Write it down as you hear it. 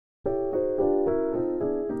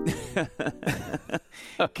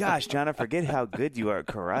Gosh, John, I forget how good you are at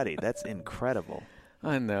karate. That's incredible.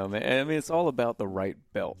 I know, man. I mean, it's all about the right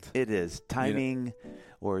belt. It is. Timing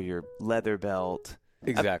or your leather belt.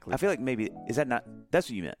 Exactly. I feel like maybe, is that not, that's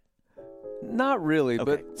what you meant. Not really,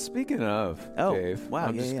 Okay. but speaking of, Oh, Dave, wow,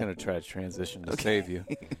 I'm yeah, just yeah. going to try to transition to save you.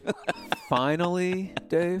 Finally,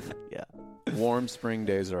 Dave, Yeah. warm spring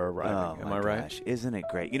days are arriving. Oh, Am I my right? gosh. Isn't it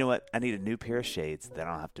great? You know what? I need a new pair of shades that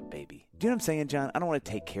I don't have to baby. Do you know what I'm saying, John? I don't want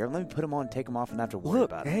to take care of them. Let me put them on, take them off, and not have to worry Look,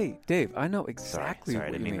 about them. hey, Dave, I know exactly Sorry, I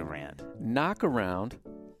what didn't you mean mean. to rant. Knock around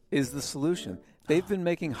is the solution. They've been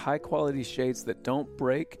making high-quality shades that don't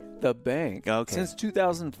break the bank since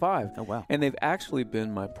 2005. Oh, wow. And they've actually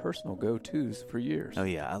been my personal go-tos for years. Oh,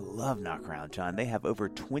 yeah. I love Knockaround, John. They have over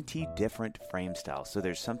 20 different frame styles, so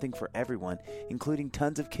there's something for everyone, including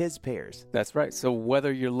tons of kids' pairs. That's right. So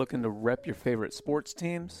whether you're looking to rep your favorite sports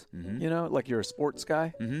teams, you know, like you're a sports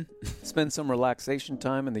guy, spend some relaxation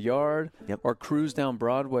time in the yard, or cruise down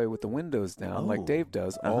Broadway with the windows down like Dave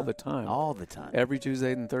does all the time. All the time. Every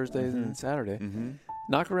Tuesday and Thursday and Saturday.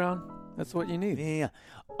 Knockaround, that's what you need. Yeah.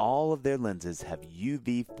 All of their lenses have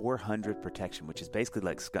UV 400 protection, which is basically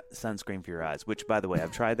like sunscreen for your eyes, which, by the way,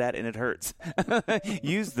 I've tried that and it hurts.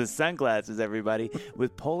 Use the sunglasses, everybody.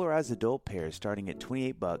 With polarized adult pairs starting at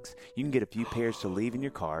 $28, you can get a few pairs to leave in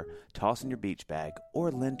your car, toss in your beach bag, or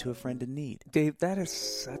lend to a friend in need. Dave, that is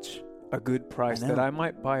such a good price that I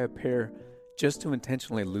might buy a pair just to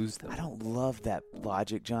intentionally lose them. I don't love that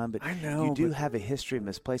logic, John, but I know, you do have a history of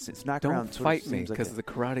misplacement. It's not Don't fight me because of the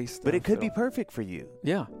karate stuff. But it could be perfect for you.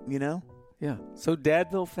 Yeah. You know? Yeah. So,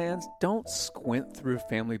 Dadville fans, don't squint through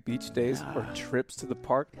family beach days or trips to the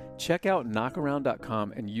park. Check out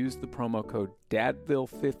knockaround.com and use the promo code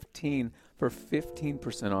DADVILLE15 for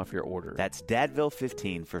 15% off your order. That's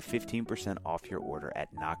DADVILLE15 for 15% off your order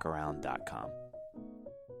at knockaround.com.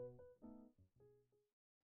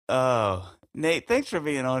 Oh, Nate, thanks for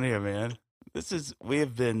being on here, man. We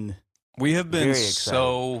have been very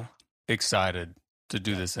so excited to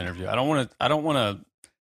do this interview. I don't want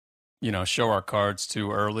to, show our cards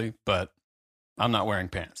too early, but I'm not wearing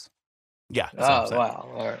pants. Yeah. Oh, wow.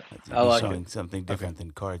 All right. I like showing it. something different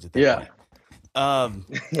than cards at that point.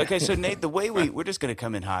 Okay, so Nate, the way we're just going to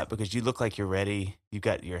come in hot because you look like you're ready.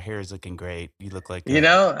 Your hair is looking great. You look like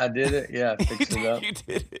I did it. Yeah, I fixed it up. You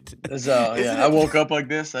did it. That's I woke up like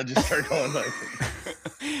this. I just started going like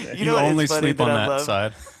this. You only sleep on that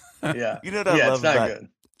side. Yeah. You know what I love it's not about good.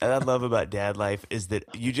 and I love about dad life is that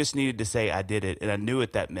you just needed to say I did it, and I knew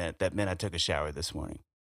what that meant. That meant I took a shower this morning.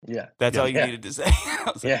 Yeah, that's all you needed to say.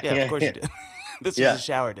 I was like, of course you did. This was a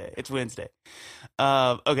shower day. It's Wednesday.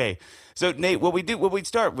 Okay, so Nate, what we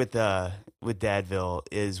start with Dadville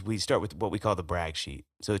is we start with what we call the brag sheet.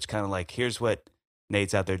 So it's kind of like, here's what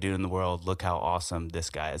Nate's out there doing in the world. Look how awesome this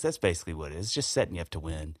guy is. That's basically what it is. It's just setting you up to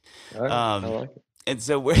win. All right. I like it. And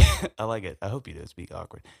so I like it. I hope you do. Speak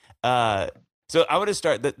awkward. So I want to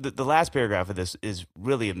start. The last paragraph of this is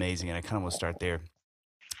really amazing, and I kind of want to start there.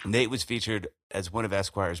 Nate was featured as one of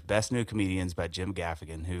Esquire's best new comedians by Jim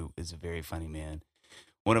Gaffigan, who is a very funny man.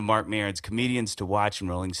 One of Mark Maron's comedians to watch in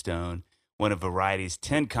Rolling Stone. One of Variety's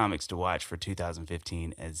 10 comics to watch for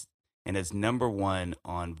 2015, as number one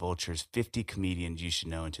on Vulture's 50 comedians you should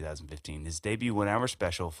know in 2015. His debut one-hour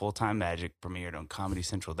special, Full-Time Magic, premiered on Comedy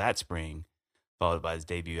Central that spring, followed by his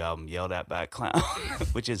debut album, Yelled At by a Clown,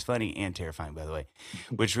 which is funny and terrifying, by the way,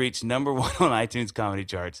 which reached number one on iTunes comedy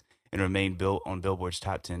charts and remained on Billboard's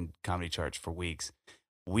top 10 comedy charts for weeks.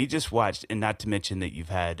 We just watched, and not to mention that you've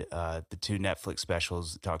had the two Netflix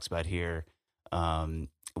specials it talks about here,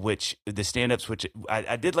 which the stand-ups, which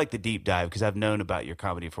I did like the deep dive because I've known about your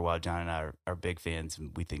comedy for a while. John and I are big fans,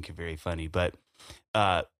 and we think you're very funny. But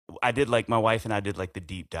I did like, my wife and I did like the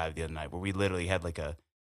deep dive the other night where we literally had like a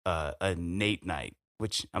Nate night,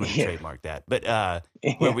 which I'm going to trademark that, but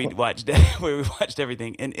where we watched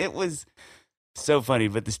everything, and it was so funny.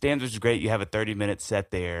 But the stand was great. You have a 30-minute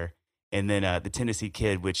set there, and then the Tennessee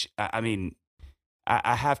Kid, which I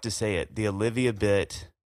have to say it, the Olivia bit,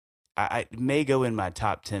 I may go in my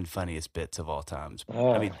top 10 funniest bits of all times.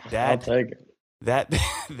 Oh, I mean, I'll take it. That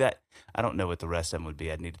I don't know what the rest of them would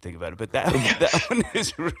be. I'd need to think about it, but that one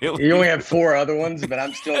is really. You only have 4 other ones, but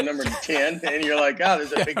I'm still number 10, and you're like, oh,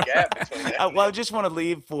 there's a big gap between that. Well, I just want to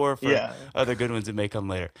leave 4 for other good ones that may come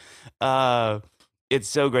later. It's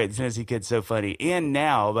so great. The Tennessee Kid's so funny, and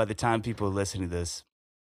now by the time people are listening to this,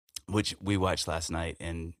 which we watched last night,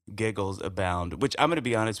 and giggles abound. Which I'm going to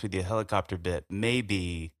be honest with you, helicopter bit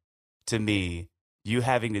maybe to me. You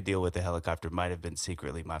having to deal with the helicopter might have been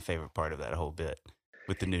secretly my favorite part of that whole bit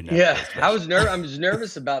with the new Netflix. Yeah, special. I was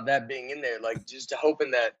nervous about that being in there, like just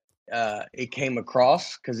hoping that it came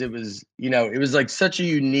across, because it was, it was like such a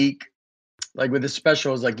unique like with the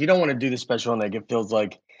special, it's like you don't want to do the special and like it feels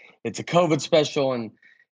like it's a COVID special, and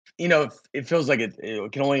it feels like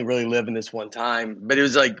it can only really live in this one time. But it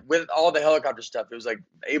was like with all the helicopter stuff, it was like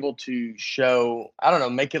able to show, I don't know,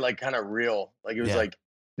 make it like kind of real. Like it was like,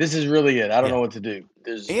 this is really it. I don't know what to do.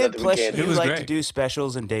 There's and nothing plus, we can't do. you like to do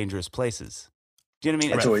specials in dangerous places. Do you know what I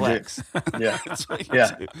mean? That's what we did. Yeah.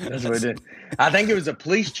 That's what we did. I think it was a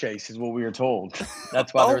police chase is what we were told.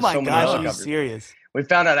 That's why there were so many helicopters. Are you serious? We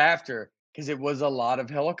found out after because it was a lot of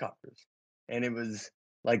helicopters. And it was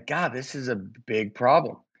like, God, this is a big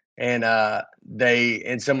problem. And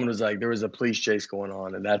someone was like, there was a police chase going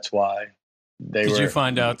on, and that's why Did you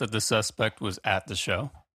find out that the suspect was at the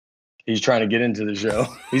show? He's trying to get into the show.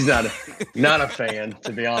 He's not a fan,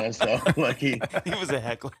 to be honest, though. Like he was a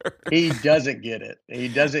heckler. He doesn't get it. He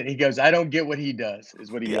doesn't. He goes, I don't get what he does,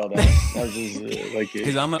 is what he yelled at. That was just,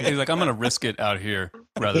 he's like, I'm going to risk it out here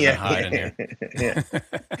rather than hide in here. Yeah.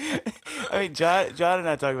 I mean, John and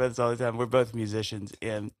I talk about this all the time. We're both musicians,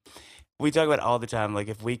 and we talk about it all the time. Like,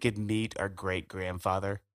 if we could meet our great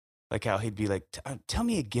grandfather, like how he'd be like, tell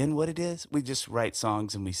me again what it is. We just write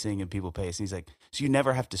songs and we sing and people pay us. And he's like, so you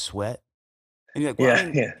never have to sweat? And you're like, well, I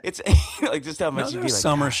mean, it's like just how much you'd be like,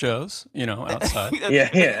 summer shows, outside.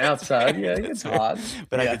 Outside. Yeah, it's hot.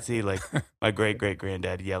 But I could see like my great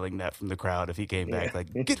granddad yelling that from the crowd if he came back, like,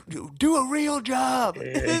 do a real job.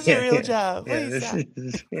 This is a real job.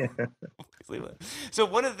 So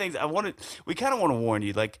one of the things we kind of want to warn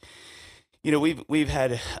you, like, we've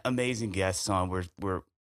had amazing guests on. We're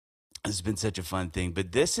it's been such a fun thing,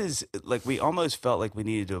 but this is like, we almost felt like we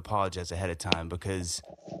needed to apologize ahead of time because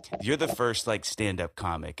you're the first like stand-up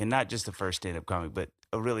comic, and not just the first stand-up comic, but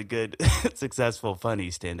a really good, successful, funny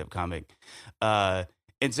stand-up comic. And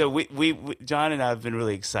so we John and I have been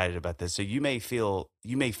really excited about this. So you may feel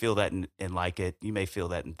that and like it. You may feel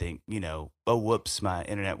that and think, oh, whoops, my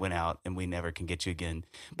internet went out and we never can get you again.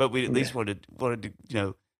 But we at least wanted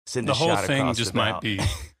to, send a shot across the bow. The whole thing just might be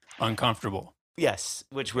uncomfortable. Yes,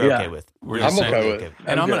 which we're okay with. I'm okay with.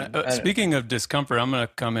 And I'm gonna. Speaking of discomfort, I'm gonna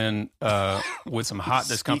come in with some hot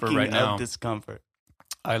discomfort right now. Discomfort.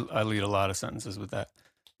 I lead a lot of sentences with that,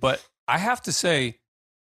 but I have to say,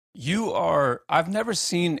 I've never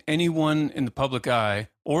seen anyone in the public eye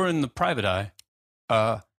or in the private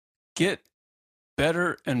eye get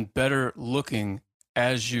better and better looking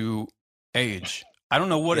as you age. I don't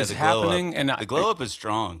know what is happening, and the glow up is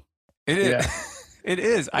strong. It is. Yeah. It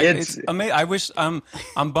is. It's amazing. I wish I'm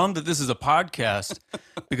bummed that this is a podcast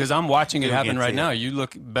because I'm watching it happen right now. You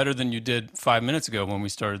look better than you did 5 minutes ago when we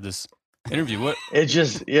started this interview. What? It's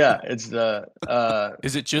just, it's the.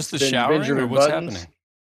 Is it just the showering or what's happening?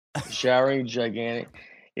 Showering, gigantic.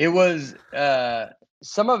 It was.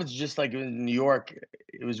 Some of it's just like in New York.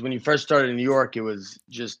 It was when you first started in New York. It was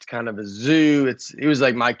just kind of a zoo. It was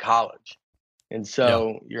like my college. And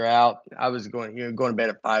so you're out. I was going to bed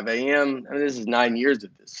at 5 a.m. I mean, this is 9 years of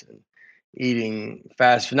this, and eating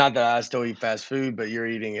fast food. Not that I still eat fast food, but you're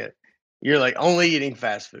eating it. You're like only eating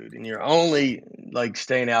fast food, and you're only like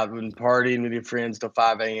staying out and partying with your friends till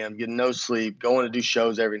 5 a.m., getting no sleep, going to do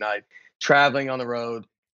shows every night, traveling on the road.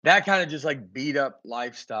 That kind of just like beat up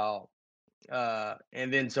lifestyle.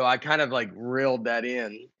 And then so I kind of like reeled that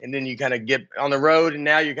in, and then you kind of get on the road, and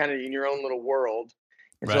now you're kind of in your own little world.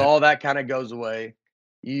 And so all that kind of goes away.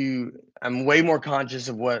 I'm way more conscious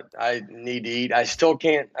of what I need to eat. I still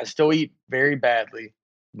eat very badly,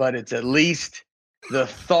 but it's at least the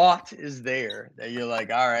thought is there that you're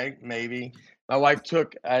like, all right, maybe. My wife I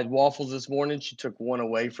had waffles this morning. She took one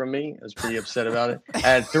away from me. I was pretty upset about it. I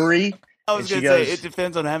had 3. I was going to say, it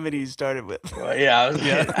depends on how many you started with. Well, I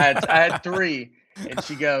had 3. And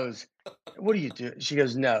she goes, what do you do? She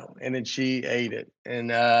goes, no. And then she ate it. And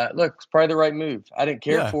look, it's probably the right move. I didn't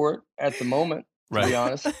care for it at the moment, to be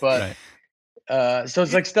honest. But so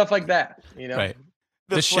it's like stuff like that, Right.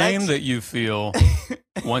 The shame that you feel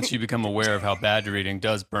once you become aware of how bad you're eating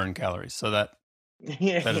does burn calories. So that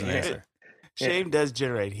is an answer. Shame does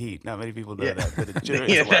generate heat. Not many people know that, but it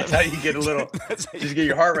generates a lot. That's how you get a little, just get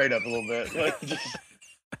your heart rate up a little bit.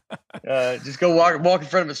 Just go walk in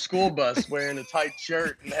front of a school bus wearing a tight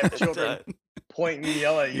shirt and have children point and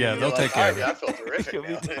yell at you. Yeah, they'll take care of it. I feel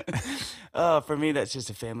terrific now. For me, that's just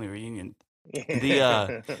a family reunion.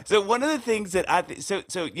 So one of the things that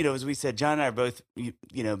as we said, John and I are both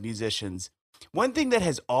musicians. One thing that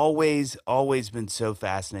has always been so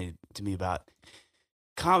fascinating to me about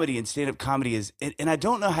comedy and stand-up comedy is, and I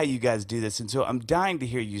don't know how you guys do this, and so I'm dying to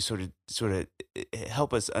hear you sort of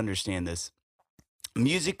help us understand this.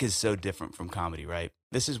 Music is so different from comedy, right?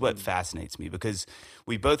 This is what fascinates me because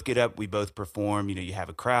we both get up, we both perform, you have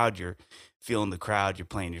a crowd, you're feeling the crowd, you're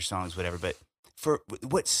playing your songs, whatever. But for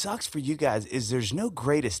what sucks for you guys is there's no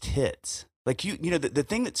greatest hits. Like the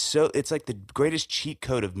thing that's it's like the greatest cheat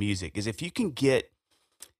code of music is if you can get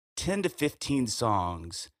 10 to 15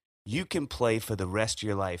 songs, you can play for the rest of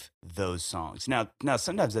your life those songs. Now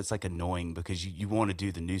sometimes that's like annoying because you want to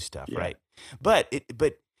do the new stuff, right? But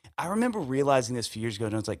I remember realizing this a few years ago,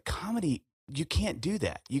 and I was like, comedy, you can't do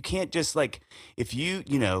that. You can't just like, if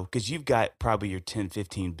because you've got probably your 10,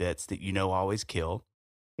 15 bits that always kill.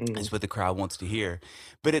 Is what the crowd wants to hear.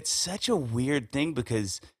 But it's such a weird thing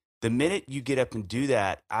because the minute you get up and do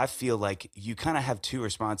that, I feel like you kind of have two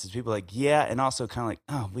responses. People are like, yeah, and also kind of like,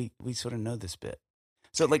 oh, we sort of know this bit.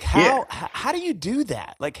 So like how do you do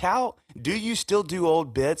that? Like how do you still do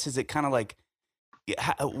old bits? Is it kind of like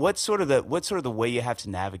what's sort of the way you have to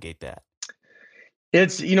navigate that?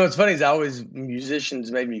 It's it's funny is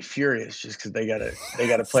musicians made me furious just because they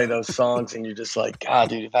gotta play those songs, and you're just like, God,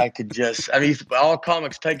 dude, if I could just, I mean, all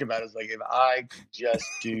comics think about is like, if I could just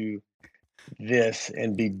do this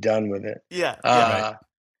and be done with it. Right.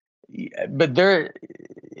 But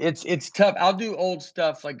it's tough. I'll do old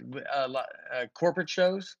stuff like corporate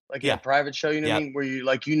shows, like in a private show, you know what I mean, where you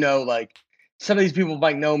like like some of these people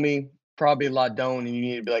might know me, probably a lot don't, and you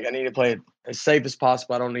need to be like, I need to play it as safe as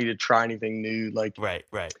possible. I don't need to try anything new. Like right.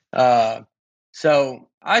 So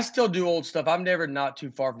I still do old stuff. I'm never not too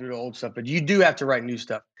far from doing old stuff, but you do have to write new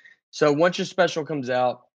stuff. So once your special comes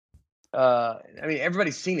out, I mean,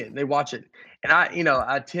 everybody's seen it. They watch it. And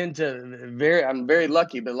I tend to I'm very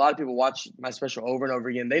lucky, but a lot of people watch my special over and over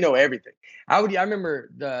again. They know everything. I remember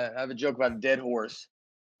I have a joke about a dead horse,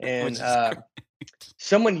 and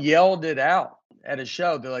someone yelled it out at a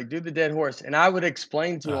show. They're like, do the dead horse. And I would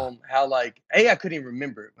explain to them how like, I couldn't even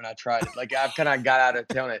remember it when I tried it. Like I kind of got out of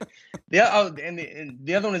telling it. And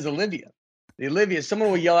the other one is Olivia. Someone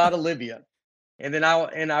would yell out Olivia. And then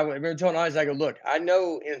I remember telling Eyes, I go, look, I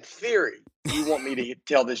know in theory you want me to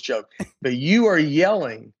tell this joke, but you are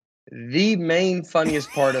yelling the main funniest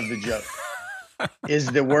part of the joke is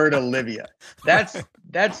the word Olivia. That's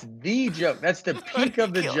the joke. That's the peak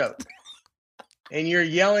of the joke. And you're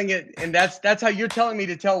yelling it, and that's how you're telling me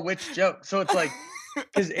to tell which joke. So it's like,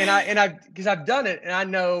 because I've done it, and I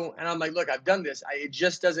know, and I'm like, look, I've done this. It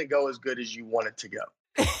just doesn't go as good as you want it to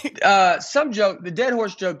go. Some joke, the dead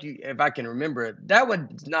horse joke, if I can remember it, that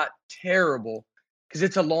one's not terrible because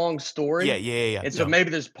it's a long story. Yeah. And so maybe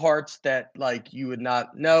there's parts that like you would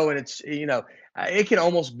not know, and it's it can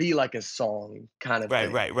almost be like a song kind of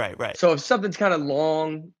thing. Right. So if something's kind of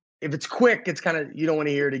long, if it's quick, it's kind of you don't want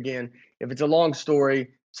to hear it again. If it's a long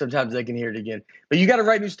story, sometimes they can hear it again. But you got to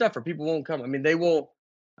write new stuff, or people won't come. I mean, they will.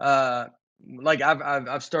 Like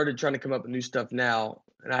I've started trying to come up with new stuff now,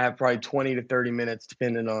 and I have probably 20 to 30 minutes,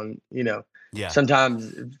 depending on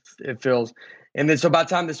Sometimes it feels, and then so by the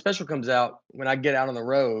time the special comes out, when I get out on the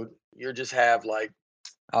road, you'll just have like,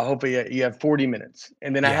 hopefully you have 40 minutes,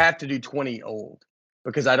 and then I have to do 20 old.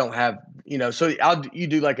 Because I don't have, so you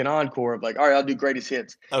do like an encore of like, all right, I'll do greatest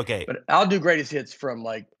hits. Okay. But I'll do greatest hits from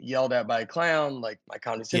like Yelled At by a Clown, like my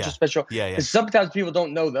Comedy Central special. Yeah. Because sometimes people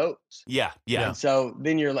don't know those. Yeah. And so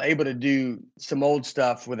then you're able to do some old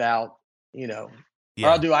stuff without, or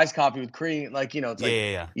I'll do iced coffee with cream. Like, it's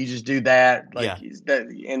like, you just do that. Like, that,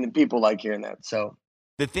 and then people like hearing that. So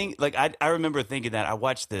the thing, like, I remember thinking that I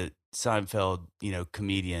watched the Seinfeld,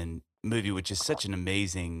 comedian movie, which is such an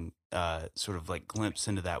amazing sort of like glimpse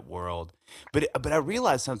into that world. But I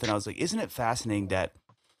realized something. I was like, isn't it fascinating that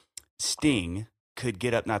Sting could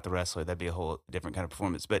get up, not the wrestler, that'd be a whole different kind of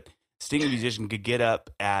performance, but Sting, the musician, could get up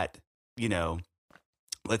at,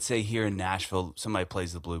 let's say here in Nashville, somebody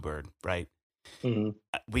plays the Bluebird, right? Mm-hmm.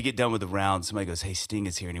 We get done with the round, somebody goes, hey, Sting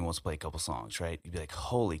is here and he wants to play a couple songs, right? You'd be like,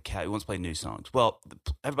 holy cow, he wants to play new songs. Well,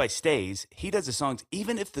 everybody stays. He does the songs,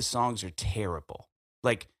 even if the songs are terrible.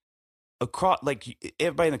 Like,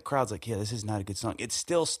 everybody in the crowd's like, yeah, this is not a good song. It's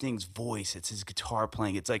still Sting's voice. It's his guitar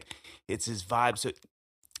playing. It's like, it's his vibe. So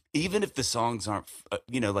even if the songs aren't,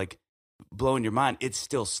 like blowing your mind, it's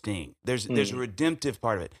still Sting. There's a redemptive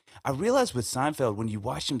part of it. I realized with Seinfeld, when you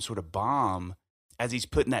watch him sort of bomb as he's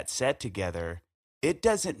putting that set together, it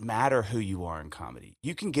doesn't matter who you are in comedy.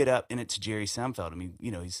 You can get up and it's Jerry Seinfeld. I mean,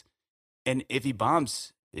 and if he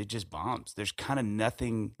bombs, it just bombs. There's kind of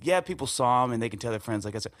nothing. Yeah, people saw him and they can tell their friends,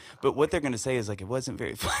 like I said. But what they're going to say is like, it wasn't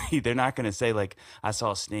very funny. They're not going to say like, I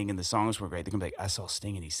saw Sting and the songs were great. They're going to be like, I saw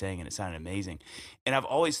Sting and he sang and it sounded amazing. And I've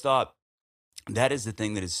always thought that is the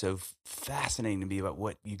thing that is so fascinating to me about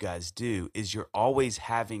what you guys do is you're always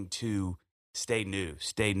having to stay new,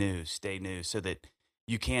 so that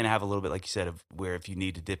you can have a little bit, like you said, of where if you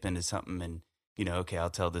need to dip into something and, okay, I'll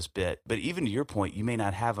tell this bit. But even to your point, you may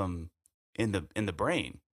not have them in the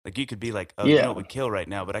brain. Like you could be like, oh, you Yeah. know what would kill right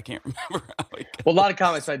now, but I can't remember how it goes. Well, a lot of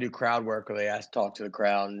comics I do crowd work where they talk to the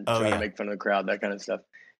crowd and Oh, try yeah. to make fun of the crowd, that kind of stuff.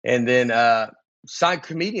 And then signed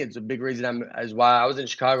comedians, a big reason is why I was in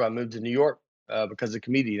Chicago. I moved to New York because of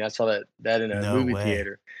comedian. I saw that in a No movie way.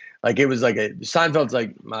 theater. Like it was like Seinfeld's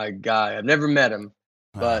like my guy. I've never met him,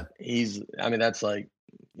 but that's like,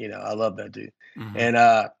 I love that dude. Mhm.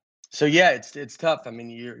 And so yeah, it's tough. I mean,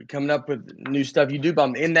 you're coming up with new stuff you do, but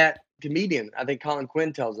I'm in that comedian. I think Colin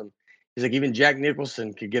Quinn tells him, he's like, even Jack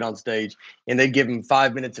Nicholson could get on stage and they'd give him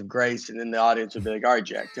 5 minutes of grace, and then the audience would be like, all right,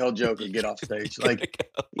 Jack, tell a joke or get off stage. Like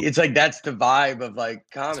it's like that's the vibe of like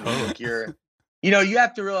comedy. Totally. Like you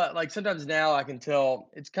have to realize, like sometimes now I can tell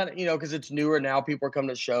it's kind of, because it's newer now. People are coming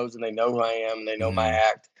to shows and they know who I am, they know my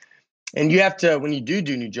act. And you have to, when you do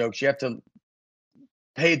new jokes, you have to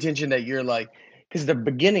pay attention that you're like, because the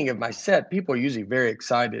beginning of my set, people are usually very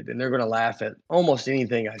excited and they're going to laugh at almost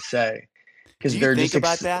anything I say. Because Do you they're think just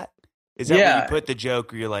about that? Is that where you put the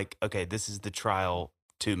joke where you're like, okay, this is the trial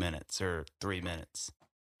 2 minutes or 3 minutes?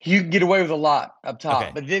 You can get away with a lot up top,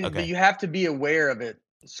 Okay, but then okay. but you have to be aware of it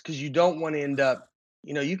because you don't want to end up,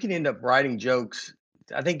 you can end up writing jokes.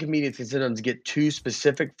 I think comedians can sometimes get too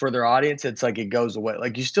specific for their audience. It's like it goes away.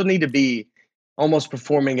 Like you still need to be almost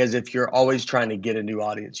performing as if you're always trying to get a new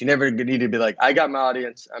audience. You never need to be like, I got my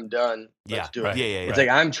audience, I'm done, let's do right. it. Yeah. It's like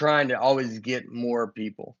I'm trying to always get more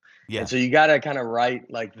people. Yeah. And so you got to kind of write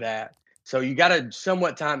like that. So you got to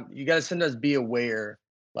sometimes be aware,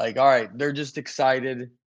 like, all right, they're just excited.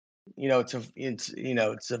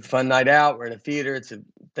 It's a fun night out. We're in a theater. It's a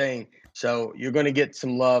thing. So you're going to get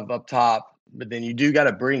some love up top, but then you do got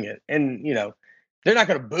to bring it. And, they're not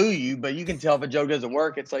going to boo you, but you can tell if a joke doesn't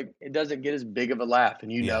work. It's like, it doesn't get as big of a laugh.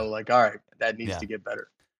 And like, all right, that needs to get better.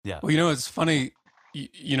 Yeah. Well, it's funny,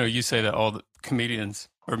 you say that all the comedians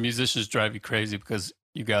or musicians drive you crazy because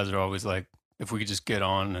you guys are always like, if we could just get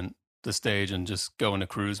on and the stage and just go into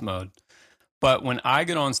cruise mode. But when I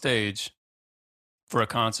get on stage for a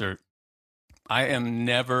concert, I am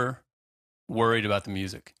never worried about the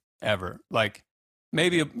music ever. Like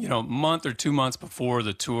maybe a month or 2 months before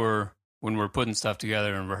the tour, when we're putting stuff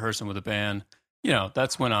together and rehearsing with a band,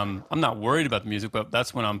 that's when I'm not worried about the music, but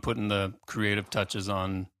that's when I'm putting the creative touches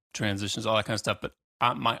on transitions, all that kind of stuff. But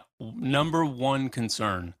my number one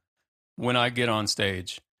concern when I get on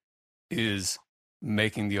stage is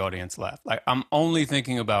making the audience laugh. Like I'm only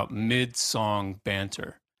thinking about mid-song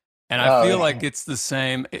banter. And I feel like it's the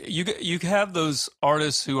same. You have those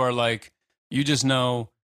artists who are like, you just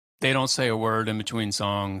know they don't say a word in between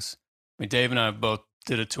songs. I mean, Dave and I both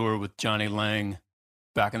did a tour with Johnny Lang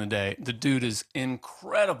back in the day. The dude is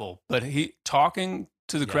incredible, but he talking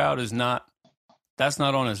to the crowd that's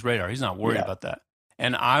not on his radar. He's not worried about that.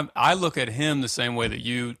 And I look at him the same way that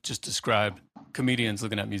you just described comedians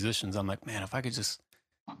looking at musicians. I'm like, man, if I could just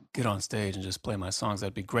get on stage and just play my songs,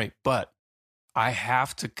 that'd be great. But I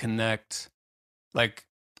have to connect. Like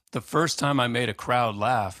the first time I made a crowd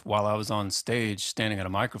laugh while I was on stage standing at a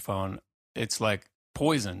microphone, it's like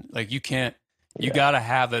poison. Like you got to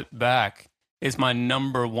have it back. It's my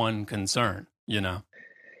number one concern,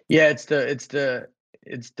 Yeah, it's the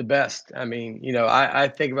best. I mean, I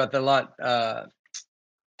think about that a lot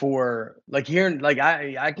for like hearing, like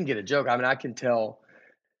I can get a joke. I mean, I can tell,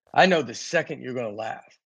 I know the second you're going to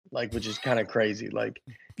laugh, like, which is kind of crazy. Like,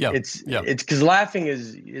 it's because laughing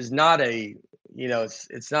is not a,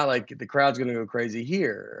 it's not like the crowd's going to go crazy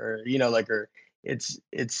here, or it's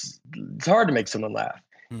hard to make someone laugh.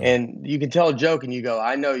 And you can tell a joke and you go,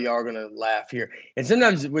 I know y'all are going to laugh here. And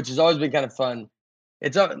sometimes, which has always been kind of fun,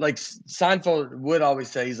 it's like Seinfeld would always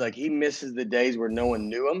say, he's like, he misses the days where no one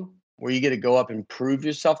knew him, where you get to go up and prove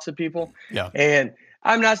yourself to people. Yeah. And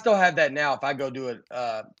I still have that now. If I go do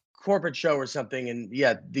a corporate show or something, and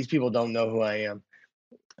these people don't know who I am.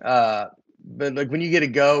 But like when you get to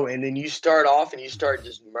go and then you start off and you start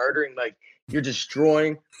just murdering, like you're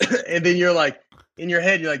destroying, and then you're like, in your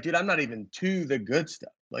head, you're like, dude, I'm not even to the good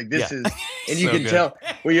stuff. Like this is, and you can tell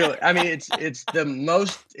where you're, I mean, it's the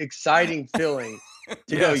most exciting feeling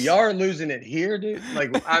to go, y'all are losing it here, dude.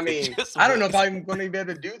 Like, I mean, I don't know if I'm going to be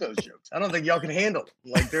able to do those jokes. I don't think y'all can handle it.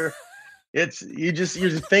 Like you're just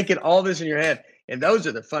thinking all this in your head. And those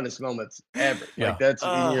are the funnest moments ever. Like that's,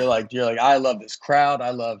 and you're like, I love this crowd.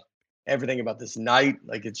 I love everything about this night.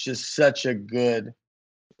 Like, it's just such a good,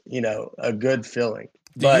 a good feeling.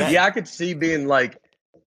 But I could see being like,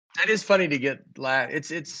 that is funny to get laugh.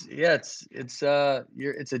 It's addicting.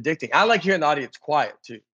 I like hearing the audience quiet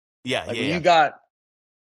too. When you got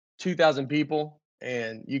 2,000 people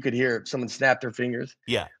and you could hear someone snap their fingers.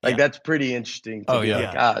 That's pretty interesting.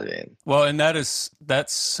 Man. Well, and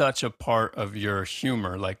that's such a part of your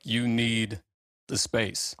humor. Like you need the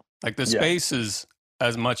space. Like the Yeah. space is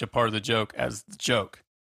as much a part of the joke as the joke,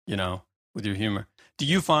 you know, with your humor. Do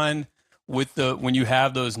you find when you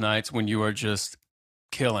have those nights when you are just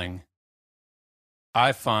killing,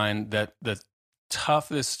 I find that the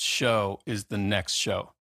toughest show is the next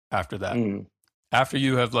show after that. Mm. After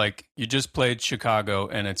you have you just played Chicago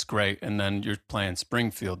and it's great, and then you're playing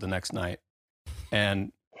Springfield the next night.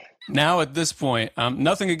 And now at this point,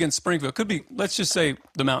 nothing against Springfield. Could be, let's just say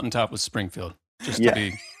the mountaintop was Springfield, just to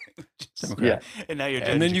be Democrat. Yeah. And now you're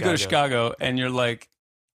And then you go to Chicago and you're like,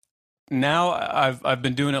 now I've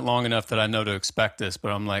been doing it long enough that I know to expect this,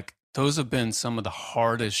 but I'm like, those have been some of the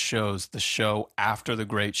hardest shows, the show after the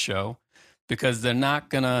great show, because they're not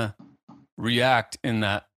going to react in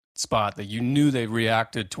that spot that you knew they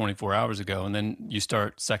reacted 24 hours ago. And then you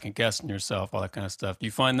start second guessing yourself, all that kind of stuff. Do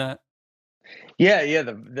you find that? Yeah.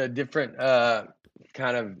 The different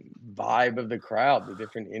kind of vibe of the crowd, the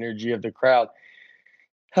different energy of the crowd.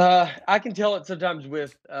 I can tell it sometimes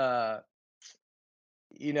with,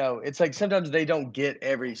 it's like sometimes they don't get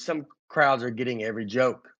some crowds are getting every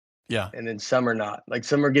joke. Yeah. And then some are not. Like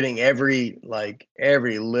some are getting every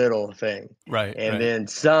little thing. Right. And then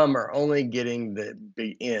some are only getting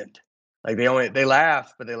the end. Like they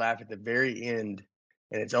laugh, but they laugh at the very end,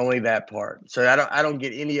 and it's only that part. So I don't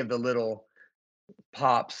get any of the little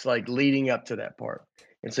pops like leading up to that part.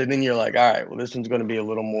 And so then you're like, all right, well, this one's going to be a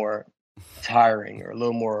little more tiring or a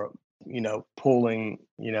little more, pulling,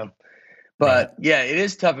 But yeah, it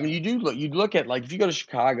is tough. I mean, you look at if you go to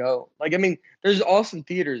Chicago, there's awesome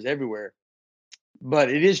theaters everywhere.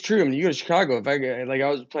 But it is true. I mean, you go to Chicago. If I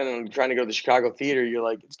was planning on trying to go to the Chicago theater, you're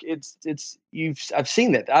like, I've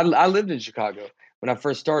seen that. I lived in Chicago when I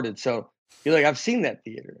first started, so you're like, I've seen that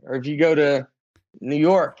theater. Or if you go to New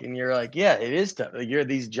York and you're like, yeah, it is tough. Like you're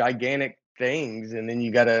these gigantic things, and then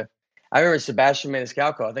you gotta. I remember Sebastian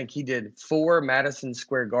Maniscalco. I think he did 4 Madison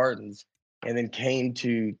Square Gardens, and then came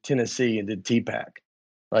to Tennessee and did T-Pack.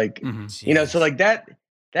 So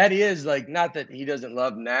that is not that he doesn't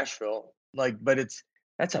love Nashville. But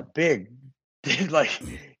that's a big,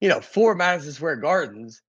 4 Madison Square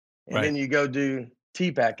Gardens, and then you go do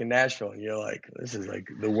T-Pack in Nashville, and you're like, this is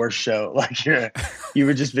the worst show. You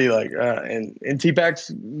would just be like, and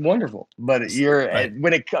T-Pack's wonderful, but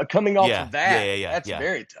coming off of that, that's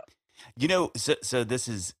very tough. So this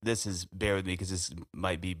is bear with me because this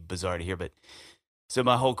might be bizarre to hear, but so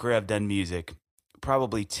my whole career I've done music.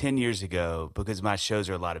 Probably 10 years ago, because my shows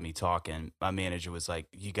are a lot of me talking, my manager was like,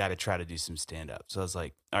 you got to try to do some stand-up. So I was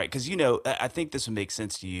like, all right, because, I think this would make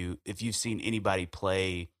sense to you if you've seen anybody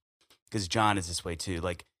play, because John is this way too.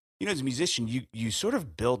 As a musician, you sort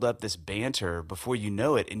of build up this banter before you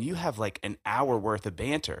know it, and you have an hour worth of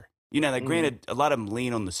banter. Granted, a lot of them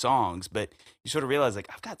lean on the songs, but you sort of realize,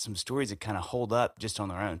 I've got some stories that kind of hold up just on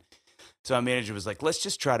their own. So my manager was like, let's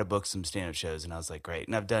just try to book some stand-up shows. And I was like, great.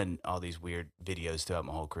 And I've done all these weird videos throughout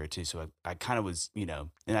my whole career too. So I kind of was, and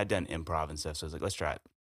I'd done improv and stuff. So I was like, let's try it.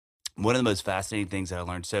 One of the most fascinating things that I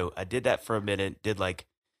learned. So I did that for a minute, did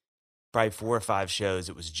probably 4 or 5 shows.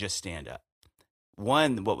 It was just stand-up.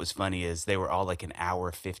 What was funny is they were all an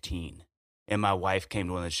hour 15. And my wife came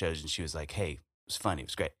to one of the shows and she was like, hey, it was funny. It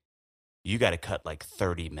was great. You got to cut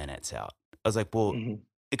 30 minutes out. I was like, well,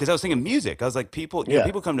 because I was thinking music. I was like, people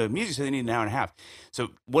come to music, so they need an hour and a half.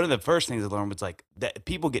 So one of the first things I learned was that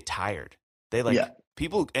people get tired. They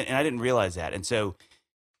people, and I didn't realize that. And so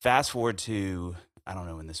fast forward to, I don't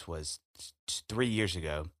know when this was, 3 years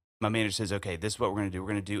ago, my manager says, okay, this is what we're going to do.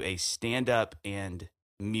 We're going to do a stand-up and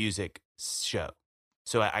music show.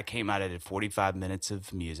 So I came out, I did 45 minutes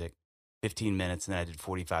of music, 15 minutes, and then I did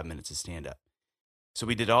 45 minutes of stand-up. So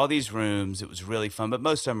we did all these rooms. It was really fun, but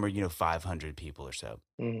most of them were, 500 people or so.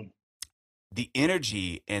 Mm-hmm. The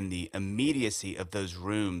energy and the immediacy of those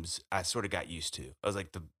rooms, I sort of got used to. I was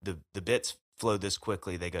like, the bits flow this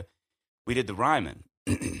quickly. We did the Ryman.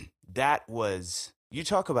 That was, you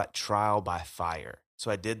talk about trial by fire. So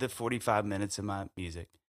I did the 45 minutes of my music.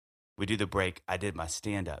 We do the break. I did my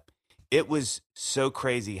stand-up. It was so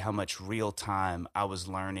crazy how much real time I was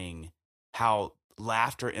learning how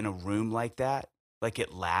laughter in a room like that,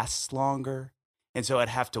 it lasts longer. And so I'd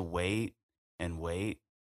have to wait and wait.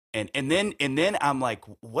 And then I'm like,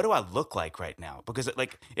 what do I look like right now? Because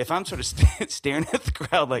if I'm sort of staring at the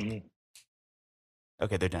crowd,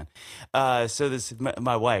 okay, they're done. So this is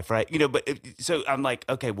my wife, right? So I'm like,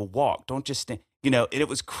 okay, well, walk, don't just stand, and it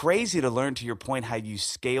was crazy to learn, to your point, how you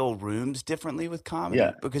scale rooms differently with comedy,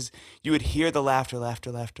 because you would hear the laughter.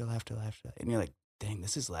 And you're like, dang,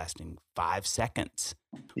 this is lasting 5 seconds.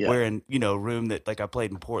 Yeah. Where in, a room that, like, I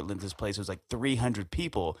played in Portland, this place was like 300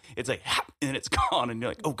 people. It's like, and it's gone. And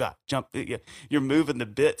you're like, oh God, jump. You're moving the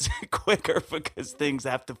bits quicker because things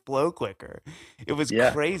have to flow quicker. It was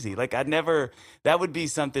crazy. Like, that would be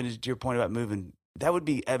something, to your point about moving. That would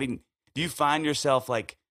be, I mean, do you find yourself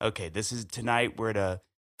like, okay, tonight we're at a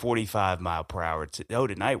 45 mile per hour.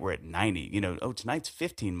 Tonight we're at 90, tonight's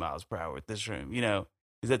 15 miles per hour at this room,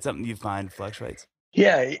 is that something you find fluctuates?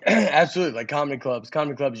 Yeah, absolutely. Like comedy clubs,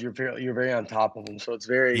 you're very on top of them. So it's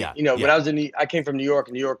very, when I came from New York,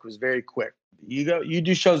 and New York was very quick. You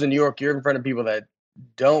do shows in New York, you're in front of people that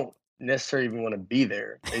don't necessarily even want to be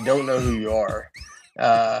there. They don't know who you are.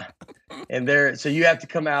 So you have to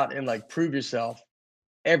come out and like prove yourself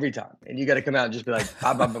every time. And you got to come out and just be like,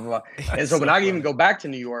 blah, blah, blah, blah. And so when I even go back to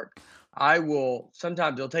New York,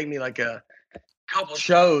 sometimes it'll take me like a couple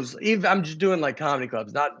shows. Even I'm just doing like comedy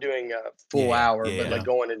clubs, not doing a full hour, but like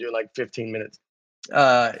going and doing like 15 minutes.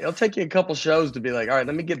 It'll take you a couple shows to be like, all right,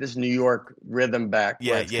 let me get this New York rhythm back.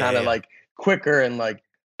 It's kind of like quicker and like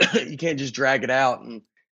you can't just drag it out.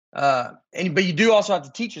 But you do also have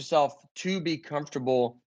to teach yourself to be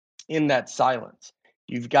comfortable in that silence.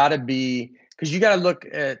 You've got to be, because you got to look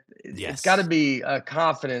at, it's got to be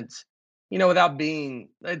confidence, without being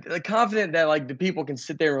confident that like the people can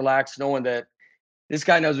sit there and relax knowing that this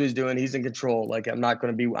guy knows what he's doing. He's in control. Like I'm not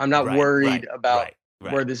worried about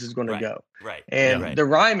where this is going to go. Right. And the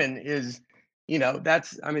rhyming is,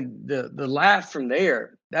 the laugh from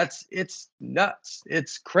there, it's nuts.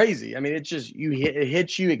 It's crazy. I mean, it's just, it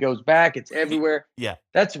hits you, it goes back, it's everywhere. Yeah.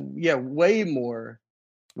 That's way more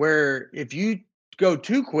where if you go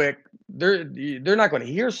too quick, they're not going to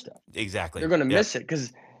hear stuff. Exactly. They're going to miss it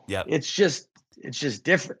because it's just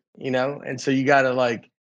different, And so you got to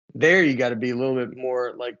you got to be a little bit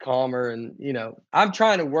more like calmer. And, I'm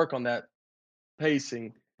trying to work on that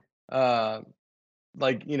pacing. When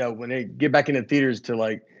they get back into theaters to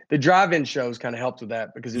like the drive-in shows kind of helped with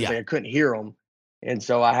that because it was like I couldn't hear them. And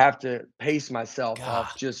so I have to pace myself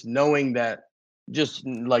off just knowing that, just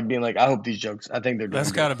like being like, I hope these jokes, I think they're doing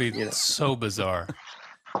That's got to be so bizarre.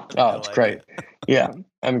 Oh, it's great. Yeah.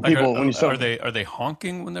 I mean, people, when you are they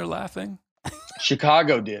honking when they're laughing?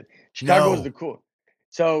 Chicago did. Chicago was the cool.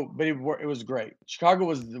 So, but it was great. Chicago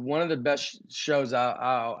was one of the best shows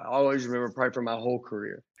I always remember probably for my whole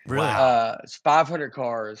career. Really? It's 500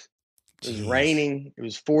 cars. It was raining. It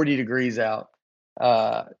was 40 degrees out.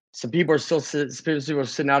 Some people are still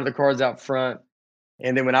sitting out of the cars out front.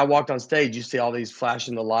 And then when I walked on stage, you see all these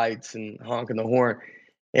flashing the lights and honking the horn.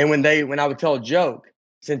 And when I would tell a joke,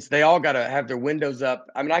 since they all got to have their windows up,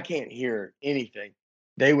 I mean, I can't hear anything.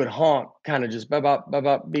 They would honk, kind of just bop, bop, bop,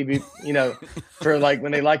 bop, beep, beep, for like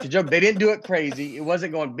when they liked to joke. They didn't do it crazy. It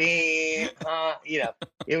wasn't going bing,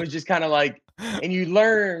 It was just kind of like, and you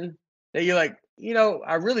learn that you're like,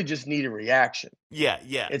 I really just need a reaction. Yeah.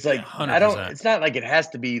 It's like, 100%. It's not like it has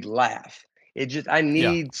to be laugh. It just, I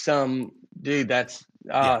need some, dude, that's,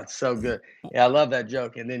 it's so good. Yeah, I love that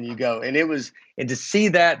joke. And then you go, and to see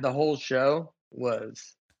that the whole show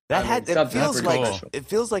was, it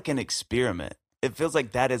feels like an experiment. It feels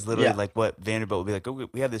like that is literally like what Vanderbilt will be like, oh,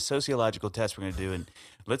 we have this sociological test we're going to do, and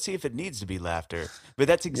let's see if it needs to be laughter. But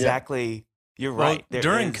that's exactly, you're right.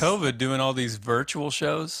 During COVID, doing all these virtual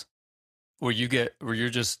shows where you're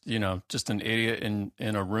just, just an idiot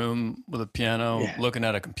in a room with a piano looking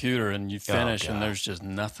at a computer and you finish and there's just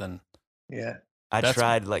nothing. Yeah. I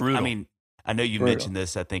tried, like, brutal. I mean, I know you mentioned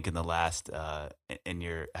this, I think, in the last,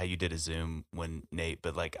 in how you did a Zoom when Nate,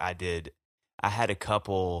 but like I had a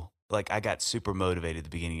couple, like I got super motivated at the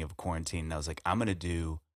beginning of quarantine and I was like, I'm going to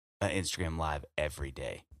do an Instagram live every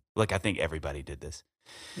day. Like I think everybody did this.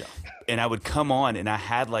 Yeah. And I would come on and I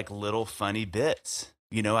had like little funny bits,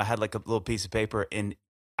 I had like a little piece of paper and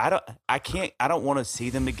I don't want to see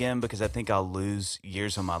them again because I think I'll lose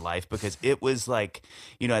years of my life because it was like,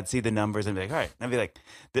 I'd see the numbers and be like, all right. And I'd be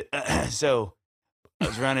like, so I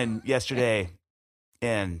was running yesterday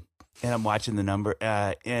and I'm watching the number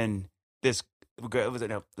and this, it was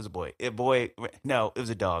a boy. No, it was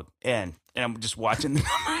a dog. And I'm just watching the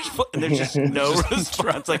numbers, and there's just no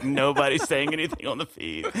response. Like nobody's saying anything on the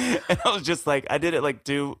feed. And I was just like, I did it like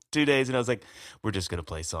 2 days, and I was like, we're just gonna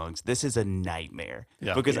play songs. This is a nightmare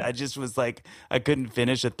because I just was like, I couldn't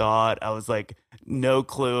finish a thought. I was like, no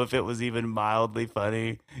clue if it was even mildly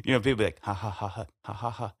funny. People be like, ha ha ha ha ha ha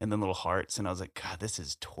ha, and then little hearts, and I was like, God, this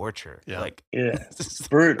is torture. Yeah. Like, it's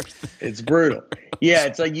brutal. It's brutal. Yeah,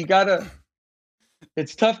 it's like you gotta.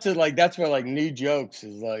 It's tough to like. That's where like new jokes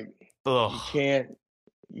is like you can't.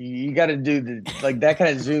 you got to do that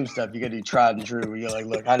kind of Zoom stuff. You got to do tried and true. Where you're like,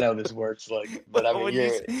 look, I know this works. But I mean, when you're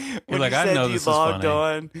when like, you I said know you this is logged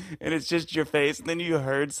funny. on and it's just your face, and then you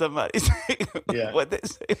heard somebody say what they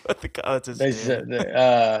say about the comments. they said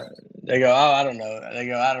they go, oh, I don't know. They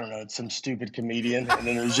go, I don't know. It's some stupid comedian, and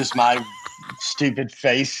then it was just my stupid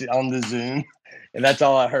face on the Zoom, and that's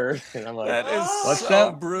all I heard. And I'm like, That is what's so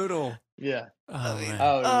that? brutal. Yeah. Oh man.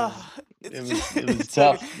 Oh, it's it just- was it's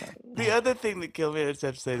so tough. good. The other thing that killed me, I just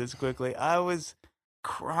have to say this quickly. I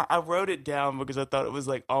wrote it down because I thought it was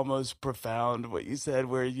like almost profound what you said,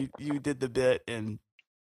 where you did the bit and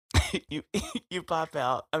you you pop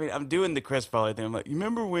out. I mean, I'm doing the Chris Farley thing. I'm like, you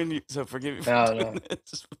remember when you? So forgive me for Oh, doing no.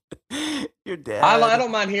 this. Your dad. I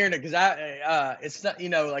don't mind hearing it because it's not,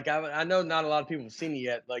 like I know not a lot of people have seen it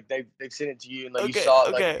yet. Like they've seen it to you and like you saw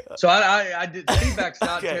it. Okay. Like, so I did feedback's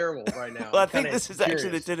not Okay. terrible right now. Well, I I'm think kinda this is actually the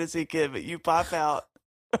curious. Tennessee Kid, but you pop out.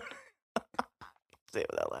 Say it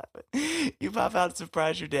without laughing. You pop out and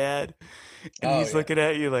surprise your dad, and he's looking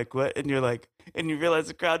at you like, "What?" And you're like, and you realize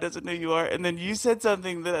the crowd doesn't know who you are. And then you said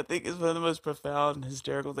something that I think is one of the most profound,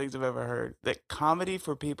 hysterical things I've ever heard. That comedy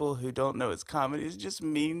for people who don't know it's comedy is just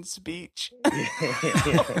mean speech.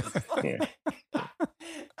 Yeah.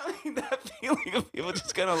 I mean, that feeling of people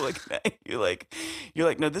just kind of looking at you like, you're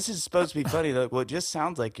like, no, this is supposed to be funny. They're like, well, it just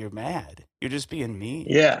sounds like you're mad. You're just being mean.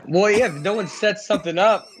 Yeah. Well, yeah. If no one sets something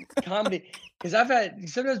up, comedy. Because I've had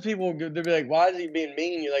sometimes people they'll be like, "Why is he being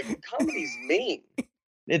mean?" You're like, well, "Comedy's mean."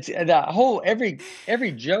 It's the whole every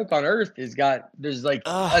joke on earth there's like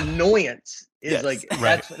annoyance is Yes. like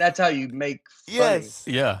Right. that's how you make funny. Yes.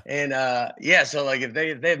 Yeah. And so like if they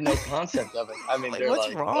have no concept of it, I mean Like, they're what's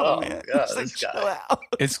like, wrong, oh man? god, Just like, this chill guy. out.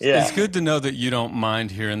 It's Yeah. good to know that you don't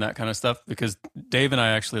mind hearing that kind of stuff because Dave and I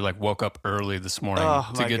actually like woke up early this morning Oh,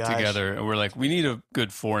 to my get gosh. together, and we're like, we need a good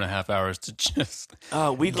 4.5 hours to just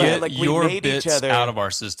We get like we your made bits each other out of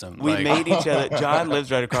our system. We Like, made each other. John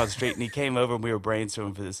lives right across the street, and he came over, and we were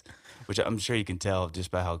brainstorming for this, which I'm sure you can tell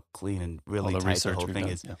just by how clean and all really the tight the research whole we've thing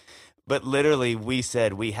done. is. Yeah. But literally, we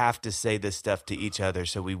said we have to say this stuff to each other,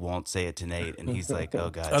 so we won't say it to Nate. And he's like, "Oh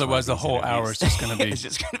God!" it's one of Otherwise, the these whole interviews. hour is just going to be. It's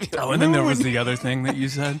just gonna be. Oh, and then there was the other thing that you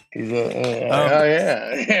said. He's like, oh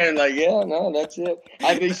yeah, and like yeah, no, that's it.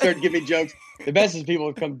 I think he started giving me jokes. The best is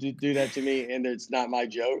people come to do that to me, and it's not my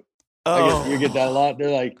joke. You get that a lot. They're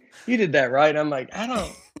like, "You did that right." I'm like, "I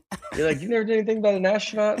don't." You're like, "You never did anything about an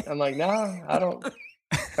astronaut?" I'm like, "No, I don't."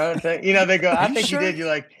 Kind of thing. They go, "I think sure? you did." You're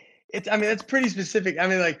like, "It's." I mean, it's pretty specific. I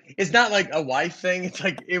mean, like, it's not like a wife thing. It's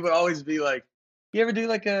like it would always be like, you ever do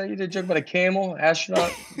like you did a joke about a camel,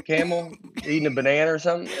 astronaut camel eating a banana or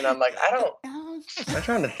something? And I'm like, I don't. I'm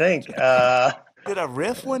trying to think. Did I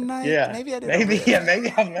riff one night? Yeah, Maybe I did.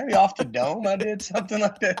 maybe off the dome. I did something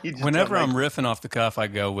like that. You just Whenever don't I'm make- riffing off the cuff, I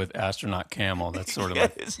go with astronaut camel. That's sort of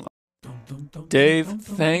like. Yes. Dave,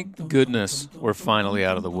 thank goodness we're finally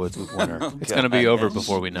out of the woods with winter. It's going to be over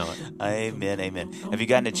before we know it. Amen, amen. Have you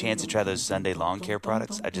gotten a chance to try those Sunday lawn care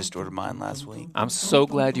products? I just ordered mine last week. I'm so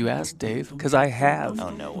glad you asked, Dave, because I have. Oh,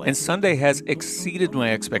 no way. And Sunday has exceeded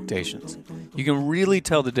my expectations. You can really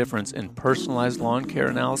tell the difference in personalized lawn care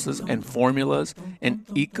analysis and formulas and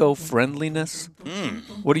eco-friendliness.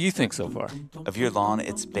 What do you think so far? Of your lawn,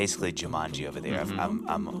 it's basically Jumanji over there.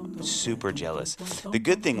 I'm super jealous. The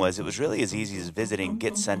good thing was it was really as easy as visiting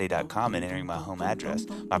getsunday.com and entering my home address.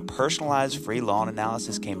 My personalized free lawn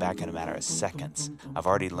analysis came back in a matter of seconds. I've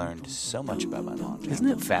already learned so much about my lawn. Isn't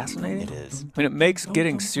it fascinating? It is. I mean, it makes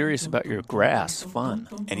getting serious about your grass fun.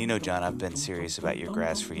 And you know, John, I've been serious about your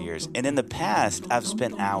grass for years. And in the past, I've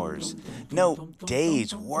spent hours, no,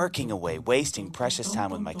 days working away, wasting precious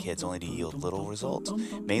time with my kids only to yield little results.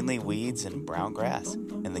 Mainly weeds and brown grass.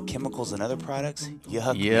 And the chemicals and other products,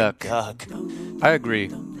 yuck. I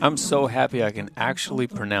agree. I'm so happy I can actually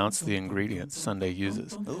pronounce the ingredients Sunday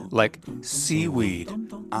uses. Like seaweed,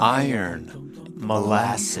 iron,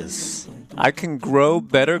 molasses. I can grow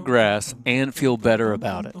better grass and feel better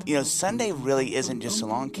about it. You know, Sunday really isn't just a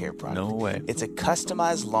lawn care product. No way. It's a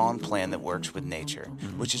customized lawn plan that works with nature,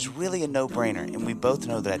 which is really a no-brainer. And we both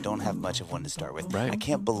know that I don't have much of one to start with. Right. I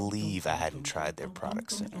can't believe I hadn't tried their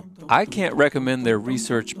products sooner. I can't recommend their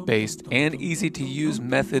research-based and easy-to-use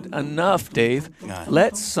method enough, Dave.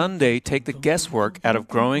 Let Sunday take the guesswork out of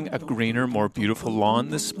growing a greener, more beautiful lawn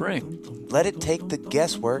this spring. Let it take the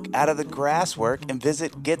guesswork out of the grass work and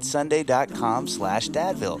visit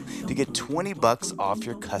getsunday.com/dadville to get $20 off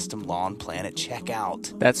your custom lawn plan at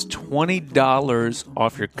checkout. That's $20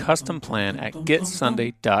 off your custom plan at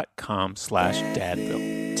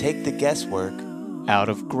getsunday.com/dadville. Take the guesswork Out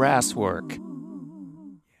of grass work.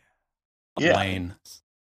 Yeah. Lane.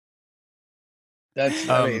 That's.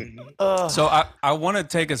 So I want to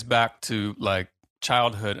take us back to like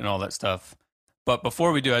childhood and all that stuff. But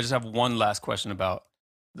before we do, I just have one last question about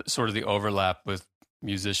sort of the overlap with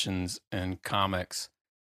musicians and comics.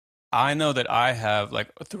 I know that I have,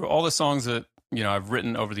 like, through all the songs that, you know, I've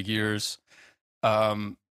written over the years,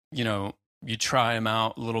 you know, you try them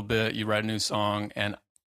out a little bit, you write a new song, and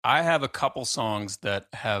I have a couple songs that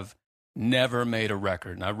have never made a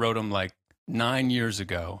record. And I wrote them like 9 years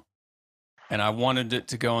ago, and I wanted it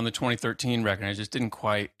to go on the 2013 record. And I just didn't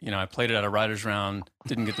quite, you know, I played it at a writer's round,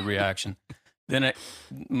 didn't get the reaction. Then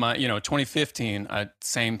 2015,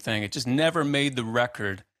 same thing. It just never made the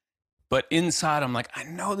record. But inside, I'm like, I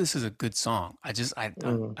know this is a good song. I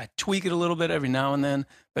tweak it a little bit every now and then,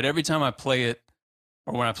 but every time I play it,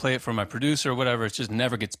 or when I play it for my producer or whatever, it just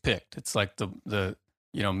never gets picked. It's like the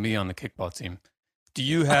you know, me on the kickball team. Do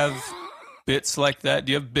you have bits like that?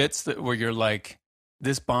 Do you have bits where you're like,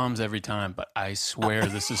 this bombs every time, but I swear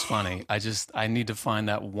this is funny. I need to find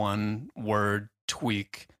that one word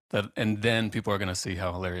tweak and then people are going to see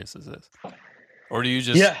how hilarious this is. Or do you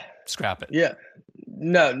just scrap it? Yeah.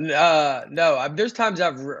 No. There's times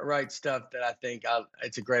I've write stuff that I think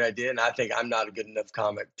it's a great idea, and I think I'm not a good enough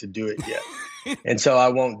comic to do it yet, and so I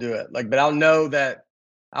won't do it. Like, but I'll know that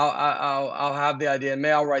I'll have the idea, and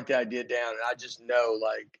maybe I'll write the idea down, and I just know,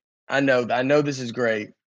 like, I know this is great.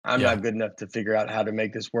 I'm not good enough to figure out how to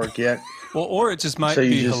make this work yet. Well, or it just might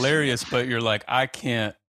be hilarious, but you're like, I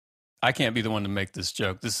can't be the one to make this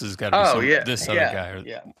joke. This has got to be this other guy.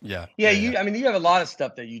 I mean, you have a lot of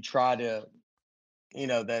stuff that you try to, you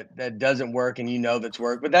know, that doesn't work, and you know that's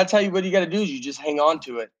work. But that's what you got to do is you just hang on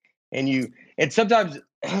to it, and sometimes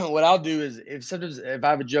what I'll do is if I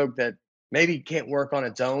have a joke that maybe can't work on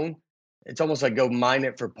its own, it's almost like go mine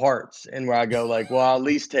it for parts, and where I go like, well, I'll at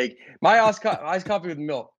least take my iced coffee with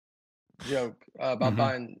milk joke about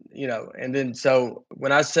buying, you know, and then so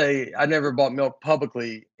when I say I never bought milk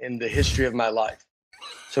publicly in the history of my life,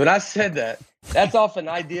 so when I said that, that's off an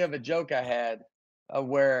idea of a joke I had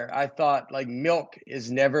where I thought like milk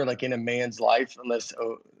is never like in a man's life unless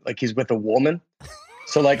like he's with a woman.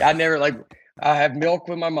 So like I have milk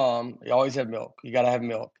with my mom. You always have milk. You got to have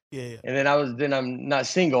milk. Yeah. And then I'm not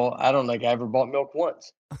single. I don't think I ever bought milk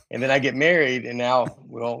once. And then I get married, and now,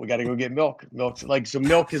 well, we got to go get milk. Milk's like, so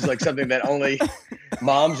milk is like something that only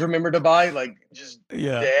moms remember to buy. Like just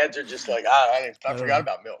dads are just like, I forgot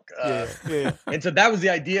about milk. And so that was the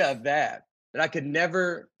idea of that I could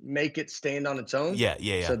never make it stand on its own.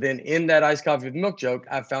 Yeah. So then in that iced coffee with milk joke,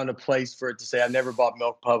 I found a place for it to say, I've never bought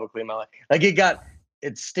milk publicly in my life. Like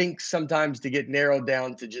it stinks sometimes to get narrowed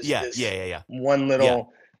down to just this one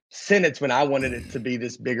little sentence when I wanted it to be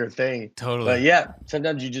this bigger thing. Totally. But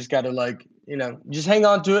sometimes you just got to like, you know, just hang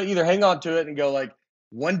on to it. Either hang on to it and go like,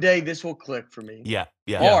 one day this will click for me. Yeah.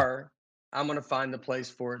 Or I'm going to find the place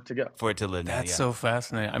for it to go. For it to live. That's so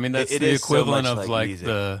fascinating. I mean, that's the equivalent of like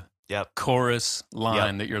the chorus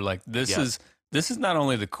line that you're like, this is not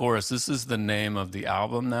only the chorus, this is the name of the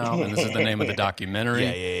album now, and this is the name of the documentary.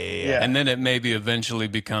 Yeah. And then it maybe eventually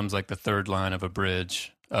becomes like the third line of a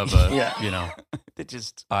bridge of a, you know,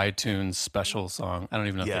 just iTunes special song. I don't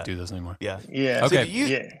even know if they do this anymore. Yeah.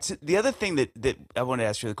 Okay. So the other thing that I want to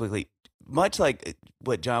ask really quickly, much like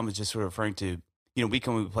what John was just sort of referring to, you know, we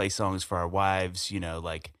play songs for our wives, you know,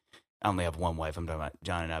 like I only have one wife. I'm talking about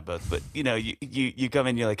John and I both, but you know, you come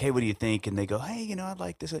in, you're like, hey, what do you think? And they go, hey, you know, I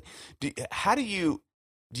like this. How do you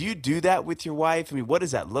do that with your wife? I mean, what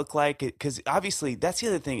does that look like? Because obviously that's the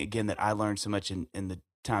other thing, again, that I learned so much in the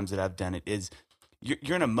times that I've done it is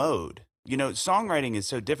you're in a mode. You know, songwriting is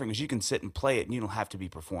so different because you can sit and play it and you don't have to be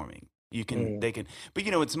performing. You can, they can, but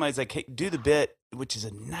you know, when somebody's like, hey, do the bit, which is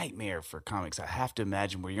a nightmare for comics. I have to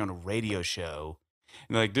imagine where you're on a radio show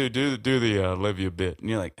and they're like, do the Olivia bit.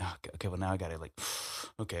 And you're like, oh, okay, well now I got to like,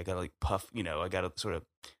 okay, I got to like puff, you know, I got to sort of,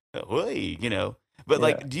 you know, but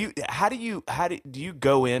like, how do you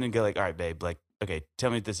go in and go like, all right, babe, like, okay,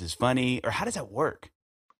 tell me if this is funny, or how does that work?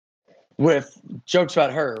 With jokes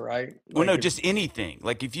about her, right? Well, no, just anything.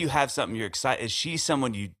 Like if you have something you're excited, is she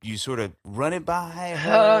someone you sort of run it by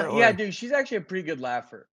her? Yeah, dude, she's actually a pretty good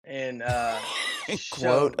laugher. And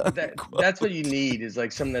quote, that's what you need is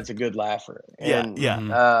like someone that's a good laugher. And,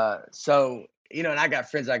 so, you know, and I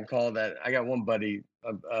got friends I can call that. I got one buddy,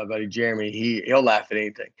 Jeremy, he'll laugh at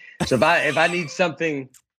anything. So if I need something,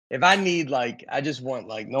 like, I just want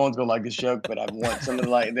like, no one's gonna like this joke, but I want something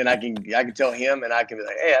like, then I can tell him and I can be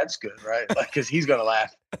like, hey, that's good, right? Like, cause he's gonna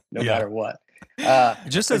laugh no matter what.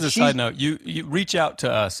 Just as a side note, you reach out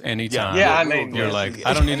to us anytime. Yeah, I mean, you're like,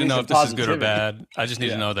 I don't need to know if this is good or bad. I just need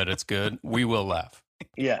to know that it's good. We will laugh.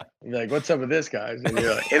 Yeah. You're like, what's up with this, guys? And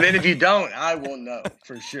you're like, and then if you don't, I will know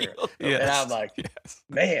for sure. Yes. And I'm like, Yes.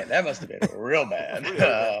 man, that must have been real bad. Real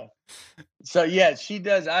bad. So yeah, she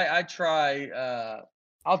does. I try.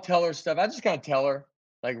 I'll tell her stuff. I just kind of tell her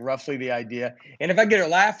like roughly the idea, and if I get her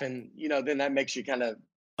laughing, then that makes you kind of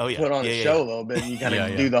Oh yeah. put on Yeah, a yeah, show yeah. a little bit, and you kind of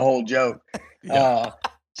Yeah, do yeah. the whole joke. Yeah.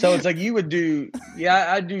 So it's like you would do.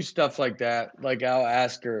 Yeah, I do stuff like that. Like I'll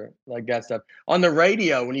ask her like that stuff on the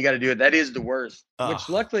radio when you got to do it. That is the worst. Which Ugh.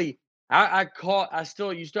 luckily I caught.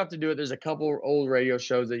 You still have to do it. There's a couple old radio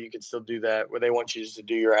shows that you can still do that where they want you just to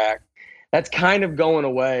do your act. That's kind of going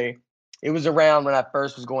away. It was around when I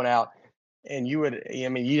first was going out, and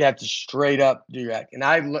you'd have to straight up do your act.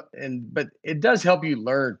 But it does help you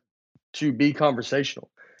learn to be conversational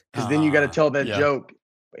because then you got to tell that Yeah. joke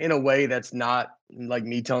in a way that's not like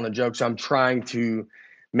me telling a joke. So I'm trying to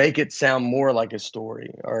make it sound more like a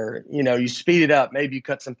story, or you speed it up. Maybe you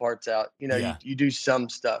cut some parts out. Yeah. You do some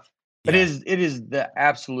stuff, but Yeah. it is the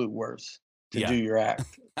absolute worst to Yeah. do your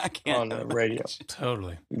act I can't on the radio. imagine.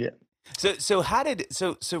 Totally. Yeah. So how did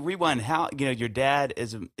so rewind, how your dad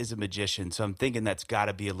is a magician, so I'm thinking that's got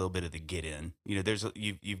to be a little bit of the get in.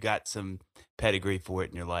 You've got some pedigree for it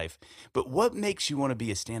in your life. But what makes you want to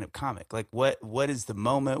be a stand-up comic? Like what is the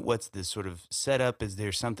moment? What's the sort of setup? Is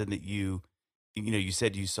there something that you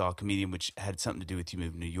said you saw a comedian, which had something to do with you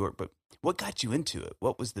moving to New York, but what got you into it?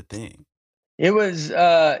 What was the thing? It was,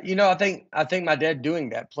 I think my dad doing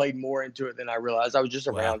that played more into it than I realized. I was just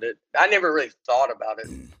Wow. around it. I never really thought about it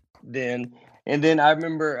then. And then I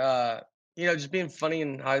remember, just being funny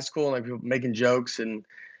in high school and like people making jokes and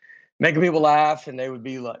making people laugh, and they would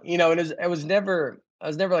be like, and I was never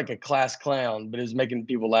like a class clown, but it was making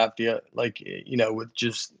people laugh, with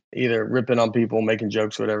just either ripping on people, making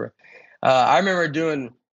jokes, whatever. I remember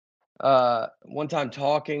doing one time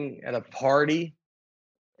talking at a party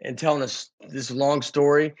and telling us this long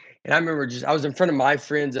story. And I remember I was in front of my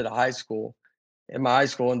friends at my high school, and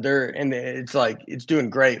it's like it's doing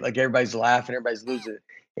great. Like everybody's laughing, everybody's losing it.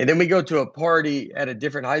 And then we go to a party at a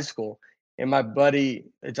different high school, and my buddy,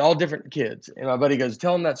 it's all different kids, and my buddy goes,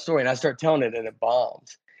 "Tell them that story," and I start telling it, and it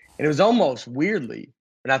bombs. And it was almost weirdly,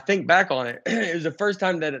 when I think back on it, it was the first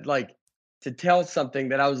time that to tell something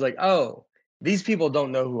that I was like, "Oh, these people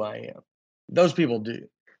don't know who I am. Those people do."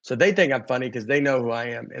 So they think I'm funny because they know who I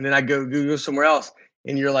am. And then I go somewhere else,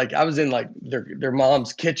 and you're like, I was in like their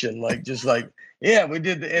mom's kitchen, like just like, yeah, we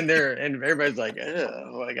did and everybody's like,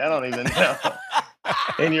 like I don't even know.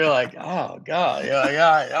 And you're like, oh God, you're like, all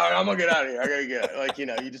right, I'm gonna get out of here. I gotta get like,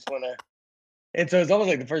 you just wanna. And so it's almost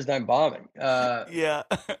like the first time bombing. Yeah.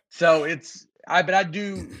 So but I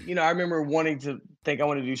do, I remember I wanted to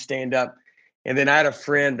do stand up, and then I had a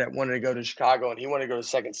friend that wanted to go to Chicago, and he wanted to go to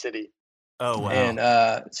Second City. Oh wow.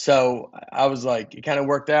 And so I was like, it kind of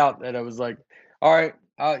worked out that I was like, all right,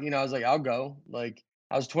 I was like, I'll go. Like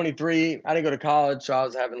I was 23, I didn't go to college, so I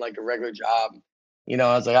was having like a regular job.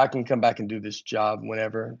 I was like, I can come back and do this job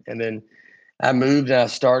whenever. And then I moved and I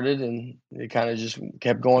started, and it kind of just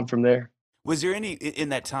kept going from there. Was there any in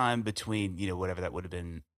that time between, whatever that would have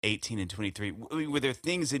been 18 and 23, were there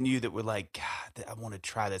things in you that were like, God, I want to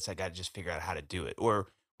try this. I got to just figure out how to do it. Or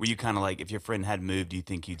were you kind of like, if your friend had moved, do you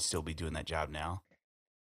think you'd still be doing that job now?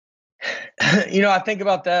 I think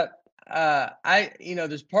about that.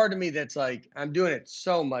 There's part of me that's like, I'm doing it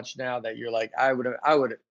so much now that you're like, I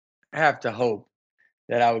would have to hope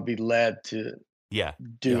that I would be led to Yeah.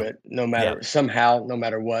 do it somehow, no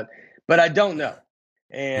matter what. But I don't know.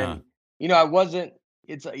 And, I wasn't,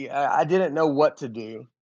 I didn't know what to do.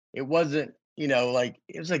 It wasn't, it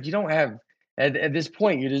was like, you don't have, at this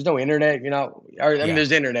point, there's no internet,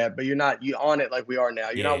 there's internet, but you on it like we are now.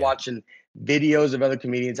 You're not watching videos of other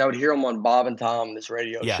comedians. I would hear them on Bob and Tom, this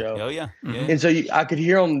radio show. Oh yeah. Mhm. Yeah. And so I could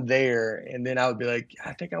hear them there, and then I would be like,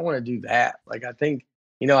 I think I want to do that. Like, I think,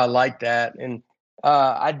 I like that. And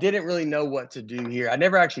I didn't really know what to do here. I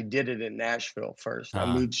never actually did it in Nashville first. I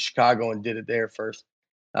moved to Chicago and did it there first.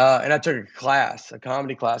 And I took a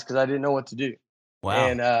comedy class, because I didn't know what to do. Wow.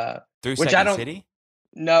 And Through which Second City?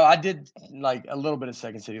 No, I did like a little bit of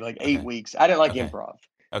Second City, like 8 weeks. I didn't like improv.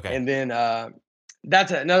 Okay. And then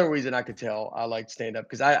that's another reason I could tell I liked stand up,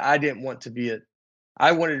 because I didn't want to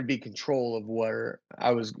I wanted to be control of what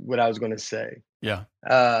I was going to say. Yeah.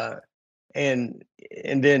 And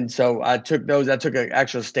then so I took an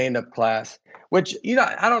actual stand up class, which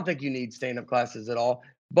I don't think you need stand up classes at all.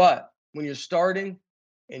 But when you're starting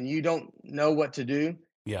and you don't know what to do,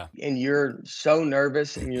 Yeah. and you're so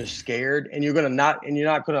nervous and you're scared, and you're not going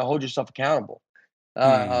to hold yourself accountable.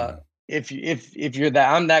 If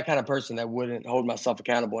I'm that kind of person that wouldn't hold myself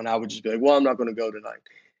accountable, and I would just be like, well, I'm not going to go tonight.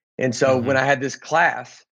 And so when I had this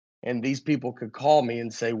class, and these people could call me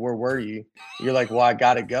and say, "Where were you?" You're like, "Well, I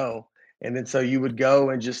gotta go." And then so you would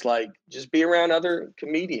go and just be around other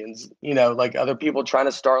comedians, like other people trying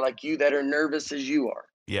to start like you that are nervous as you are.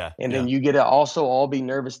 Yeah. And then you get to also all be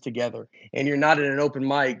nervous together. And you're not at an open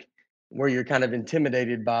mic where you're kind of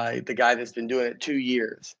intimidated by the guy that's been doing it 2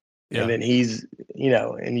 years. Yeah. And then he's,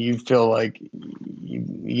 and you feel like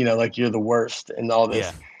like you're the worst and all this.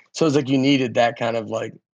 Yeah. So it's like you needed that kind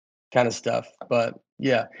of stuff. But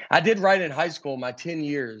yeah, I did write in high school my 10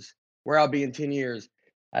 years, where I'll be in 10 years.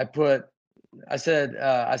 I said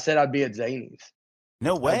I'd be at Zanies.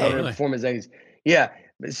 No I was going way. to perform at Zanies. Yeah.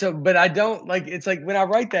 So, but I don't like, it's like when I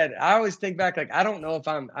write that, I always think back, like, I don't know if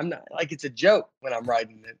I'm not like, it's a joke when I'm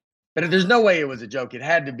writing it, but there's no way it was a joke. It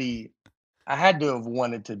had to be, I had to have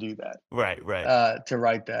wanted to do that. Right. To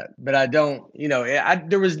write that, but I don't,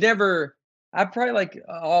 there was never, I probably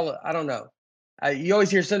I don't know. You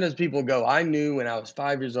always hear sometimes people go, I knew when I was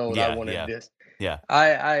 5 years old, I wanted this. Yeah.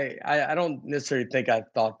 I don't necessarily think I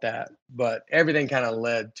thought that, but everything kind of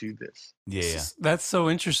led to this. Yeah. That's so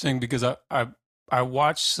interesting because I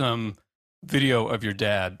watched some video of your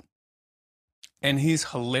dad, and he's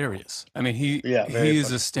hilarious. I mean, he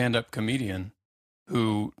is a stand-up comedian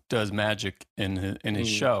who does magic in his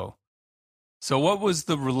show. So what was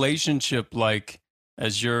the relationship like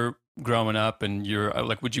as you're growing up, and you're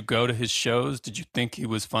like, would you go to his shows? Did you think he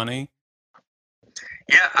was funny?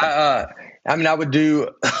 Yeah. I mean, I would do,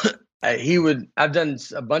 I've done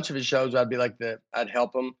a bunch of his shows. I'd be like I'd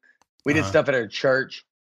help him. We did stuff at our church.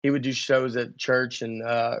 He would do shows at church, and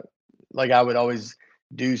I would always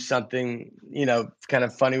do something, kind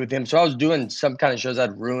of funny with him. So I was doing some kind of shows.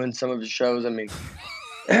 I'd ruin some of his shows. I mean,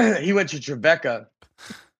 he went to Tribeca,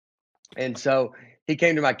 and so he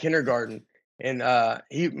came to my kindergarten, and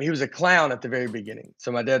he was a clown at the very beginning.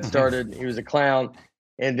 So my dad started, he was a clown,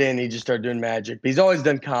 and then he just started doing magic. But he's always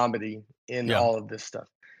done comedy in all of this stuff.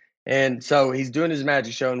 And so he's doing his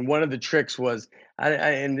magic show, and one of the tricks was,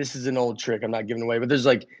 and this is an old trick I'm not giving away, but there's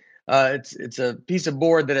it's a piece of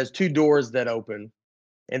board that has two doors that open,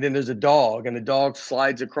 and then there's a dog, and the dog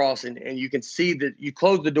slides across, and you can see that you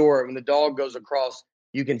close the door. When the dog goes across,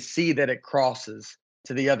 you can see that it crosses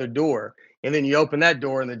to the other door, and then you open that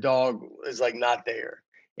door, and the dog is like not there.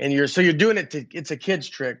 And you're doing it it's a kid's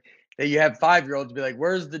trick that you have 5-year-olds be like,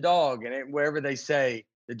 "Where's the dog?" And wherever they say,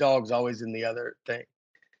 the dog's always in the other thing.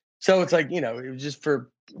 So it's like, it was just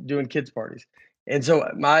for doing kids parties. And so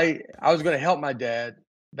I was going to help my dad,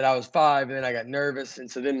 but I was 5, and then I got nervous. And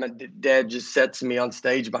so then my dad just sets me on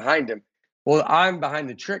stage behind him. Well, I'm behind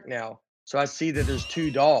the trick now. So I see that there's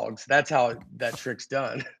 2 dogs. That's how that trick's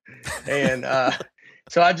done. And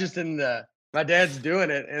so I just, my dad's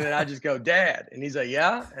doing it. And then I just go, "Dad." And he's like,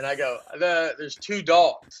 "Yeah." And I go, "There's 2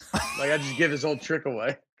 dogs." Like, I just give his whole trick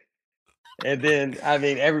away. And then, I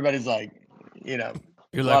mean, everybody's like,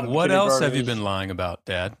 You're like, "What else have you been lying about,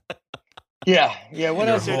 Dad?" Yeah. What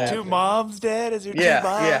else? Is there 2 moms, Dad? Is there 2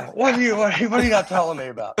 moms? Yeah. What are you not telling me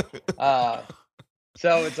about?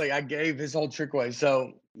 So it's like I gave his whole trick away.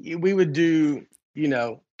 So we would do,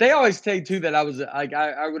 they always say too that I was like,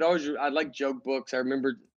 I like joke books. I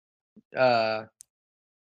remember, I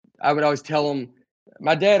would always tell him.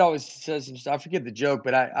 My dad always says some stuff. I forget the joke,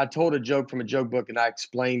 but I told a joke from a joke book, and I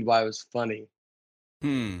explained why it was funny.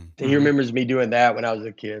 He remembers me doing that when I was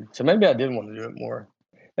a kid. So maybe I did want to do it more.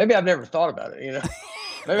 Maybe I've never thought about it,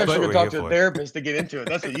 Maybe I should go talk to a therapist to get into it.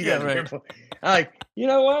 That's what you guys are here for. I'm like, you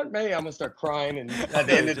know what? Maybe I'm going to start crying. And at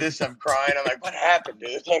the end of this, I'm crying. I'm like, what happened,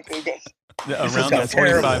 dude? It's like, around the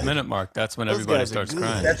 45-minute mark, that's when everybody starts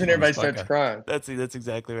crying. That's when everybody starts crying. That's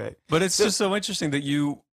exactly right. But it's just so interesting that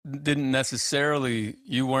you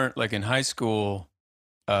weren't like in high school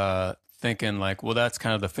thinking like, well, that's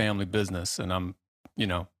kind of the family business, and I'm,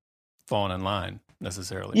 falling in line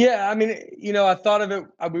necessarily. Yeah, I mean, I thought of it.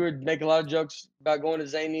 We would make a lot of jokes about going to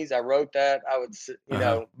Zanies. I wrote that. I would,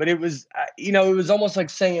 but it was, it was almost like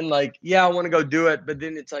saying like, yeah, I want to go do it. But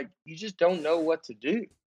then it's like, you just don't know what to do.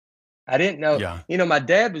 I didn't know, my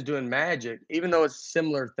dad was doing magic, even though it's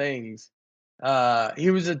similar things. He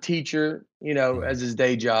was a teacher, as his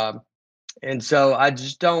day job. And so I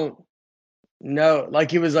just don't know.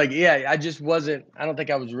 Like, he was like, yeah, I just wasn't, I don't think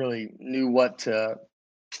I was really knew what to,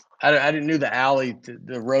 I didn't know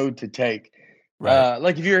the road to take. Right.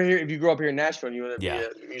 Like if you grew up here in Nashville and you want to be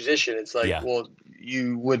a musician, it's like, well,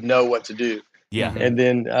 you would know what to do. Yeah. And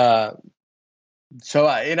then, so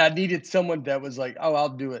I needed someone that was like, oh, I'll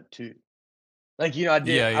do it too. Like, I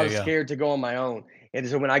did. I was scared to go on my own. And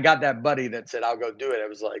so when I got that buddy that said, I'll go do it, I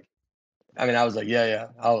was like, yeah,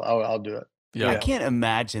 I'll do it. Yeah. I can't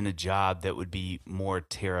imagine a job that would be more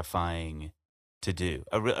terrifying to do,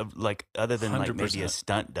 like other than like maybe a 100%.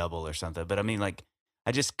 stunt double or something. But I mean, like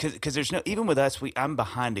I just because there's no even with us, I'm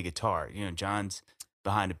behind a guitar. You know, John's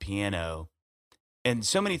behind a piano. And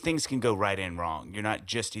so many things can go right and wrong. You're not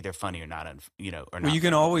just either funny or not, or Well, not. you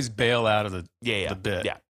can always bail out of the the bit.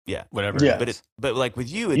 Yeah. Whatever. Yeah. It is. But like with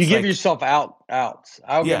you, it's You give like, yourself outs.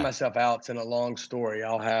 I'll Yeah. give myself outs in a long story.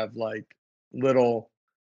 I'll have like little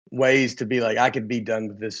ways to be like, I could be done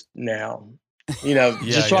with this now. You know,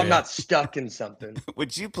 just so I'm not stuck in something.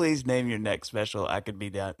 Would you please name your next special? I could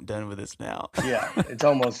be done with this now. Yeah, it's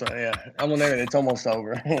almost. Yeah, I'm gonna name it. It's almost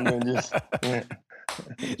over, and then just. Yeah.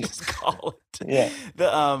 Just call it. Yeah.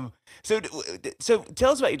 So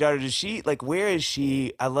tell us about your daughter. Does she like? Where is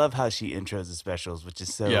she? I love how she intros the specials, which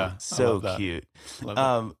is so cute.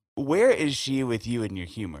 Where is she with you and your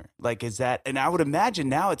humor? Like, is that? And I would imagine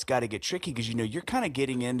now it's got to get tricky because you're kind of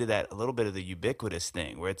getting into that a little bit of the ubiquitous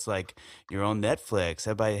thing where it's like you're on Netflix.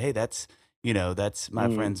 Everybody, hey, that's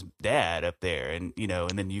my friend's dad up there, and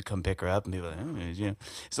and then you come pick her up and be like,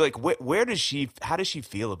 So like, where does she? How does she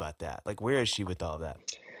feel about that? Like, where is she with all that?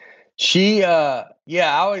 She, I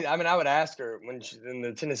would ask her when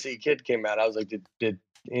the Tennessee Kid came out. I was like, did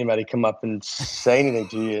anybody come up and say anything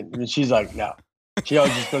to you? And she's like, no. She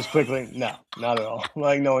always just goes quickly, no, not at all.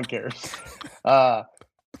 Like, no one cares. And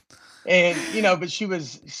but she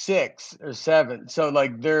was 6 or 7, so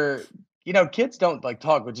like kids don't like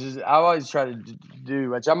talk, which is I always try to do,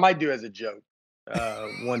 which I might do as a joke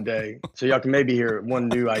one day, so y'all can maybe hear one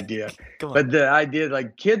new idea. But the idea,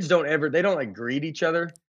 like, kids don't like greet each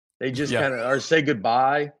other. They just kind of or say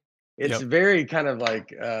goodbye. It's very kind of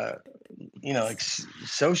like like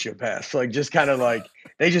sociopaths, like just kind of like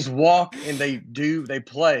they just walk and they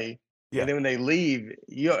play. Yeah. And then when they leave,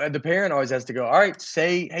 the parent always has to go, all right,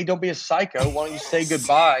 hey, don't be a psycho. Why don't you say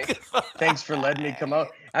goodbye? Thanks for letting me come out.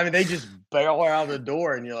 I mean, they just bail out the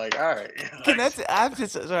door and you're like, all right. I'm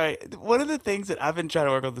just sorry. One of the things that I've been trying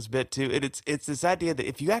to work on this bit too, and it's this idea that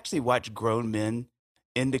if you actually watch grown men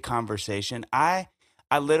into conversation, I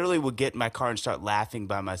literally will get in my car and start laughing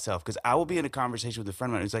by myself because I will be in a conversation with a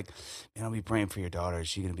friend of mine who's like, man, I'll be praying for your daughter. Is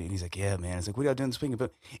she going to be? And he's like, yeah, man. It's like, what are y'all doing this weekend?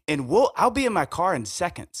 And I'll be in my car in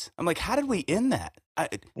seconds. I'm like, how did we end that?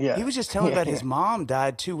 He was just telling me about his mom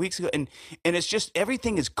died 2 weeks ago. And it's just,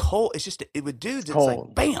 everything is cold. It's just, with dudes, it's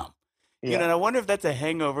like, bam. Yeah. And I wonder if that's a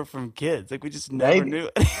hangover from kids. Like, we just never knew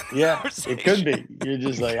it. Yeah, it could be. You're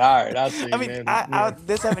just like, all right, I'll see you, man.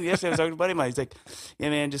 This happened yesterday. I was talking to a buddy of mine. He's like, yeah,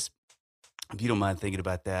 man, just, if you don't mind thinking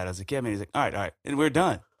about that. I was like, yeah, man. He's like, all right. And we're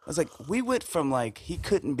done. I was like, we went from like, he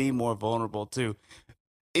couldn't be more vulnerable to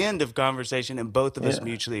end of conversation. And both of us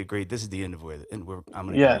mutually agreed, this is the end of I'm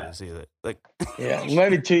going to see that. Like,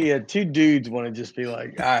 maybe two dudes want to just be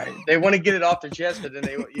like, all right, they want to get it off their chest, but then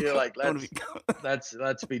you're like,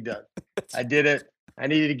 let's be done. I did it. I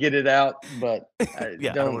needed to get it out, but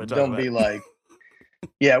don't be like,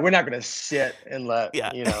 yeah, we're not going to sit and let,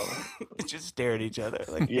 just stare at each other,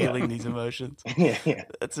 like feeling these emotions. Yeah.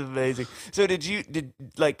 That's amazing. So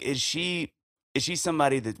is she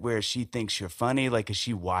somebody that where she thinks you're funny? Like, is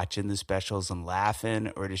she watching the specials and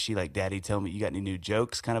laughing? Or does she like, Daddy, tell me you got any new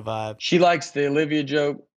jokes kind of vibe? She likes the Olivia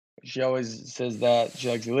joke. She always says that. She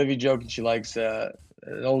likes the Olivia joke, and she likes an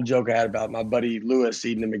old joke I had about my buddy Lewis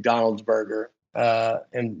eating a McDonald's burger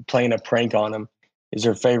and playing a prank on him is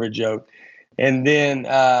her favorite joke. And then,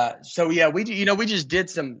 we just did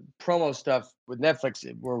some promo stuff with Netflix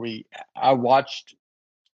where I watched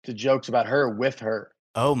the jokes about her with her.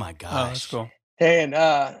 Oh my gosh. Oh, that's cool. And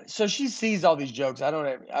so she sees all these jokes.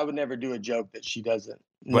 I would never do a joke that she doesn't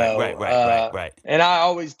know. Right. And I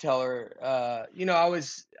always tell her, I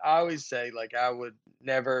always say, like, I would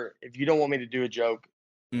never, if you don't want me to do a joke,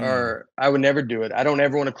 or I would never do it. I don't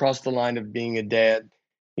ever want to cross the line of being a dad.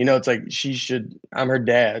 It's like I'm her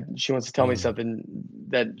dad. She wants to tell me something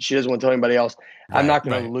that she doesn't want to tell anybody else. I'm not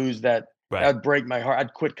going to lose that. Right. That'd break my heart.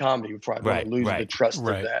 I'd quit comedy before I'd lose the trust of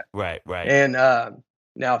that. Right. And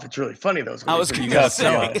now, if it's really funny, though, it's going to be pretty tough.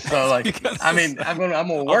 So, like, I'm going to work on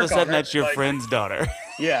it. All of a sudden, that's your friend's daughter.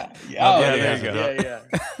 Yeah. There you go.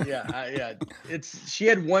 Yeah. She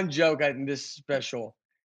had one joke in this special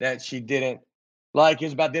that she didn't like. It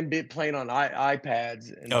was about them playing on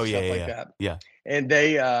iPads and stuff like that. Yeah. And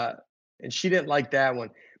they and she didn't like that one.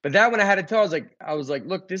 But that one I had to tell, I was like,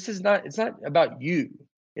 look, it's not about you.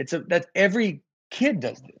 That's every kid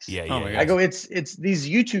does this. Yeah. I go, it's these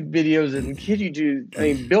YouTube videos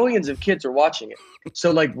and billions of kids are watching it. So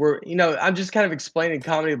like I'm just kind of explaining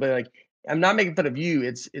comedy, but like I'm not making fun of you.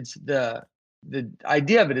 It's the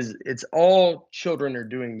idea of it is it's all children are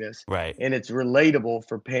doing this. Right. And it's relatable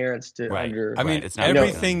for parents to I mean, it's not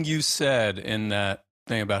everything you said in that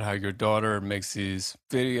thing about how your daughter makes these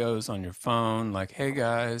videos on your phone, like, "Hey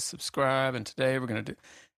guys, subscribe, and today we're gonna do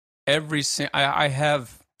I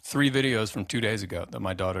have 3 videos from 2 days ago that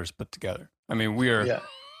my daughter's put together. I mean,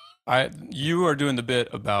 you are doing the bit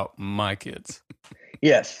about my kids.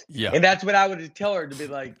 Yes. Yeah. And that's what I would tell her, to be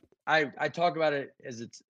like, I talk about it as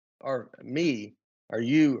it's, or me or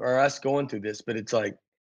you or us going through this, but it's like,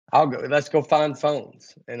 let's go find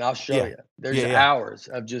phones and I'll show you. There's hours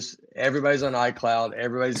of just, everybody's on iCloud.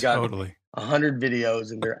 Everybody's got Totally. 100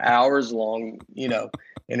 videos and they're hours long,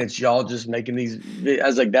 and it's y'all just making these. I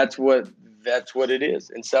was like, that's what it is.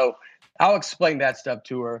 And so I'll explain that stuff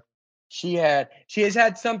to her. She has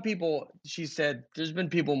had some people, she said there's been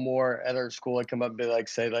people more at her school that come up and be like,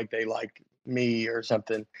 say like they like me or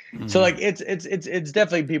something. Mm-hmm. So like it's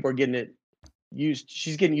definitely people are getting it used.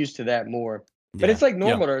 She's getting used to that more. But it's like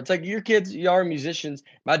normal to her. It's like, your kids, y'all are musicians.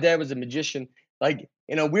 My dad was a magician. Like,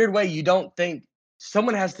 in a weird way, you don't think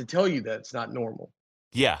someone has to tell you that it's not normal.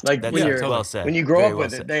 Yeah. Like that's well said. When you grow Very up well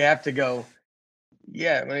with said. it, they have to go,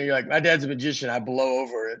 yeah, when you're like, my dad's a magician, I blow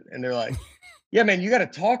over it. And they're like, yeah, man, you got to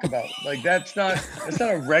talk about it. Like, that's not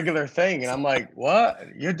a regular thing. And I'm like,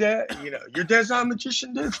 what? Your dad's not a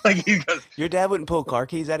magician, dude? Like, he goes, your dad wouldn't pull car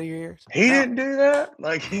keys out of your ears? He didn't do that?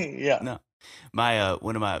 Like, yeah. No. My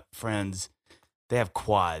one of my friends, they have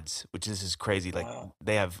quads, which is crazy. Like,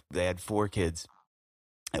 they had 4 kids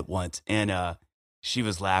at once. And she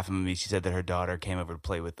was laughing at me. She said that her daughter came over to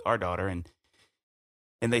play with our daughter, and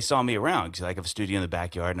they saw me around, because I have a studio in the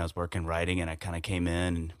backyard, and I was working writing, and I kind of came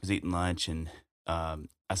in and was eating lunch, and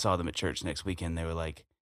I saw them at church next weekend. They were like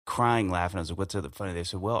crying, laughing. I was like, what's so funny? They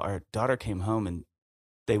said, well, our daughter came home and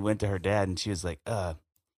they went to her dad, and she was like,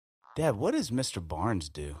 Dad, what does Mr. Barnes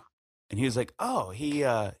do? And he was like, oh,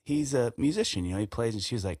 he's a musician, he plays. And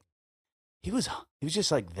she was like, he was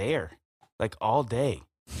just like there, like all day,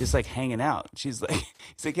 just like hanging out. He's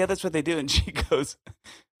like, yeah, that's what they do. And she goes,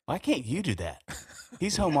 why can't you do that?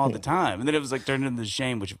 He's home all the time. And then it was like turned into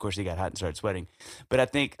shame, which of course he got hot and started sweating. But I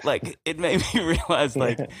think like it made me realize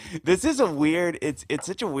like this is it's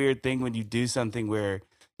such a weird thing when you do something where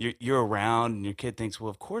you're around and your kid thinks, well,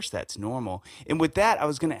 of course that's normal. And with that, I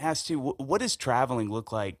was going to ask you, what does traveling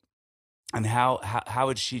look like, and how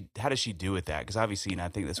does she do with that? Because obviously, I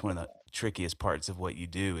think that's one of the trickiest parts of what you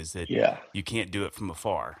do, is that you can't do it from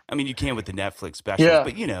afar. I mean, you can with the Netflix specials,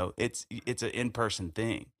 but it's an in-person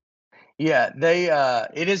thing. Yeah,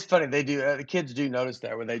 it is funny. They do, the kids do notice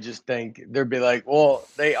that, where they just think, they'll be like, well,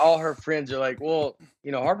 all her friends are like, well,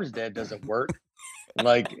 Harper's dad doesn't work.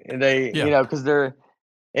 Like, and they, because they're,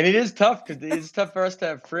 and it is tough, because it's tough for us to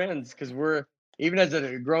have friends, because even as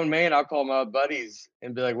a grown man, I'll call my buddies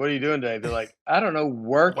and be like, what are you doing today? They're like, I don't know,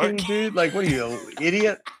 working, dude. Like, what are you, an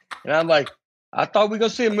idiot? And I'm like, I thought we'd go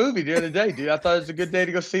see a movie the other day, dude. I thought it was a good day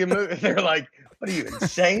to go see a movie. And they're like, what are you,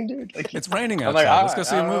 insane, dude? Like, it's raining outside. Like, let's go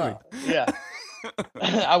see a movie. Yeah.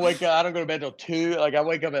 I wake up, I don't go to bed till 2. Like, I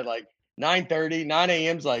wake up at like 9:30, 9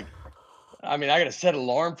 a.m.'s like, I mean, I got to set an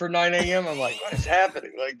alarm for 9 a.m. I'm like, what is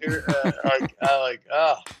happening? Like, they're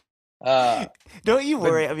don't you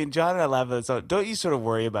worry? I mean, John and I laugh at this. Don't you sort of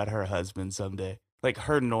worry about her husband someday? Like,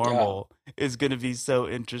 her normal is going to be so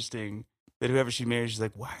interesting that whoever she marries, she's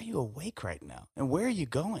like, why are you awake right now? And where are you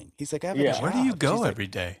going? He's like, I have a job. Where do you go every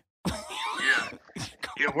day?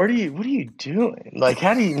 What are you doing? Like,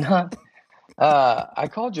 how do you not? I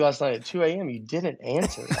called you last night at 2 a.m. You didn't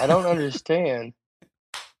answer. I don't understand.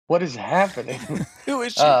 What is happening? Who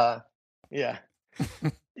is she? Yeah.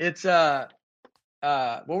 It's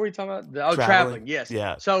what were we talking about? Traveling. Yes.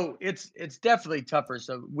 Yeah. So it's definitely tougher.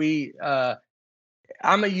 So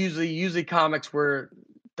I'm usually comics were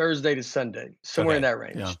Thursday to Sunday, somewhere in that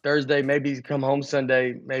range. Yeah. Thursday, maybe come home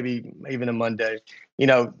Sunday, maybe even a Monday.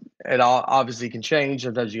 It all obviously can change.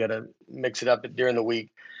 Sometimes you got to mix it up during the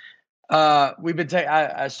week. We've been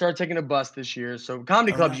I started taking a bus this year. So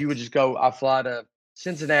comedy clubs, you would just go. I fly to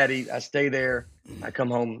Cincinnati. I stay there. I come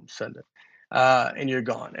home Sunday, and you're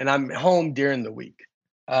gone. And I'm home during the week.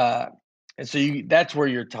 And so that's where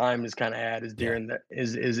your time is kind of at, is during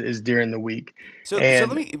is during the week. So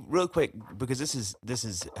let me real quick, because this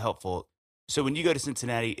is helpful. So when you go to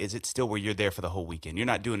Cincinnati, is it still where you're there for the whole weekend? You're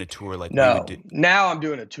not doing a tour like we would do. Now I'm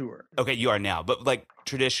doing a tour. Okay, you are now, but like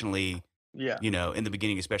traditionally, in the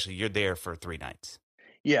beginning especially, you're there for 3 nights.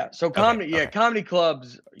 Yeah. So comedy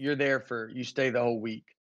clubs, you stay the whole week.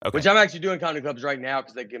 Okay. Which I'm actually doing comedy clubs right now,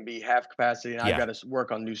 because they can be half capacity, and I've got to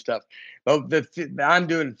work on new stuff. But I'm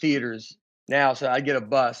doing theaters now, so I get a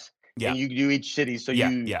bus, and you do each city. So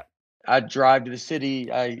I drive to the city.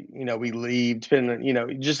 We leave,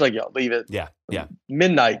 just like y'all leave at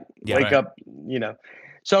midnight. Wake up,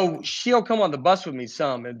 So she'll come on the bus with me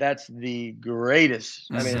some, and that's the greatest.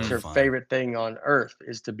 I mean, it's So her fun. favorite thing on earth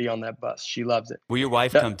is to be on that bus. She loves it. Will your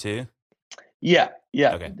wife The- come too? Yeah,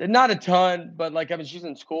 yeah. Okay. Not a ton, but like I mean, she's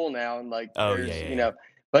in school now, and like Oh, there's yeah, you yeah. know,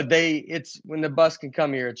 but it's when the bus can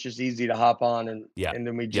come here, it's just easy to hop on Yeah, and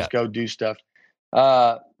then we yeah. just go do stuff.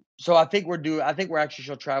 So I think we're actually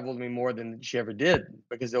she'll travel with me more than she ever did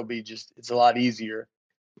because it's a lot easier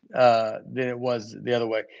than it was the other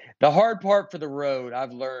way. The hard part for the road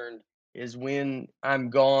I've learned is when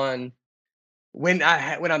I'm gone, when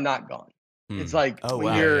I'm not gone. It's like Oh,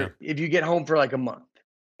 when wow. if you get home for like a month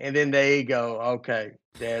and then they go, okay,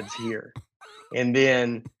 dad's here. And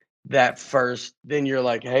then then you're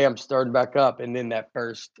like, hey, I'm starting back up. And then that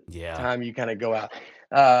first Yeah. time you kind of go out.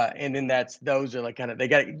 And then those are like kind of, they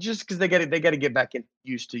got just because they got to get back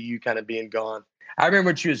used to you kind of being gone. I remember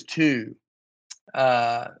when she was 2,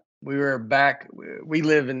 we were back, we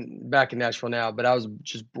live back in Nashville now, but I was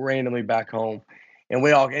just randomly back home and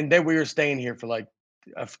then we were staying here for like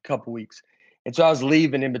a couple weeks. And so I was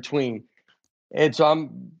leaving in between. And so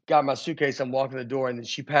got my suitcase. I'm walking the door, and then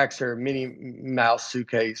she packs her Minnie Mouse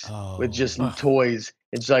suitcase with just Oh. toys.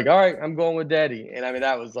 And she's like, "All right, I'm going with Daddy." And I mean,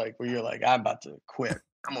 that was like where you're like, "I'm about to quit.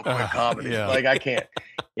 I'm gonna quit comedy. Yeah. Like I can't."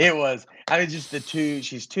 It was. I mean, just the 2.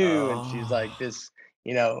 She's 2, and she's like this.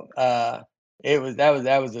 You know, it was that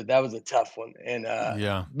was a tough one. And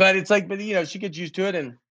Yeah. but it's like, she gets used to it,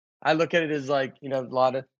 and I look at it as like, a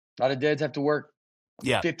lot of dads have to work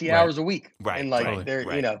Yeah. 50 Right. hours a week, Right, and like Totally. they're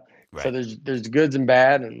right. so there's goods and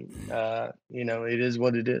bad, and it is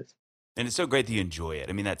what it is. And it's so great that you enjoy it.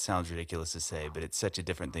 I mean, that sounds ridiculous to say, but it's such a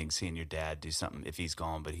different thing seeing your dad do something if he's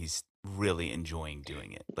gone, but he's really enjoying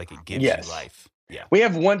doing it. Like it gives Yes. you life. Yeah. We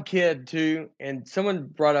have one kid too, and someone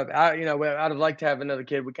brought up, I'd have liked to have another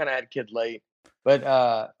kid. We kind of had a kid late, but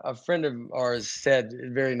a friend of ours said,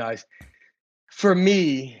 very nice. For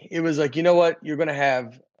me, it was like, you know what? You're going to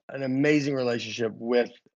have an amazing relationship with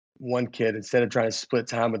one kid instead of trying to split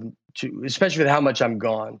time with 2, especially with how much I'm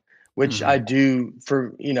gone, which I do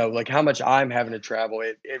for, like how much I'm having to travel.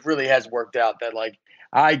 It really has worked out that like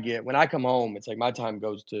when I come home, it's like my time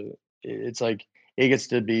it's like it gets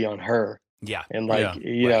to be on her. Yeah. And like,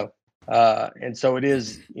 Right. and so it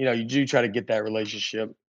is, you do try to get that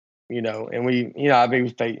relationship, and we, I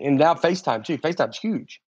mean, and now FaceTime too. FaceTime's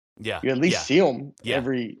huge. Yeah. You at least see them Yeah.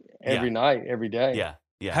 every Yeah. night, every day. Yeah.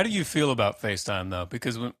 Yeah. How do you feel about FaceTime though?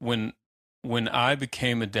 Because when I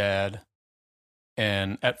became a dad,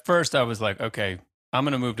 and at first I was like, okay, I'm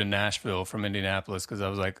going to move to Nashville from Indianapolis because I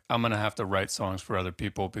was like, I'm going to have to write songs for other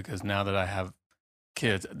people because now that I have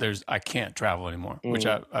kids, I can't travel anymore. Which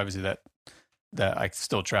obviously that I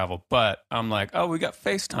still travel, but I'm like, oh, we got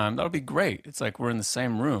FaceTime. That'll be great. It's like we're in the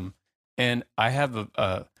same room, and I have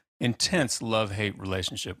a intense love-hate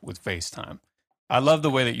relationship with FaceTime. I love the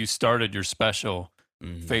way that you started your special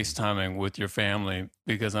FaceTiming with your family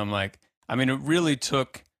because I'm like, I mean, it really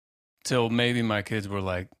took till maybe my kids were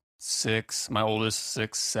like 6, my oldest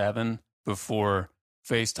 6, 7, before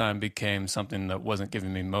FaceTime became something that wasn't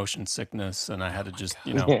giving me motion sickness, and I had to just,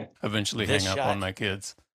 eventually This hang up shot. on my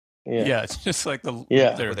kids. Yeah. Yeah, it's just like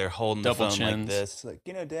Where they're holding the double phone like chins. this. Like,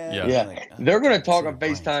 Dad. Yeah. and Yeah. like, They're going to talk see on their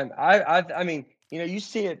brains. FaceTime. I mean, you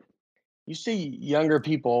see it. You see younger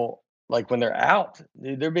people like when they're out,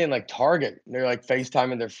 they're being like Target. They're like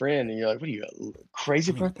FaceTiming their friend, and you're like, "What are you, a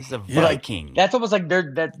crazy I mean, person?" this is a But like, Viking. that's almost like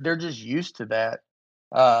they're just used to that.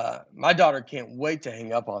 My daughter can't wait to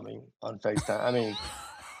hang up on me on FaceTime. I mean,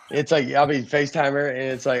 it's like I'll be FaceTime her, and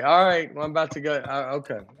it's like, all right, well, I'm about to go.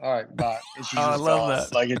 Okay, all right, bye. And she's I just love gone.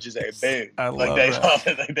 that. Like it's just a boom. I Like love they that. love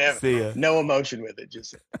it. Like they have See ya. no emotion with it.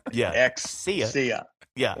 Just Yeah. X. See ya. See ya.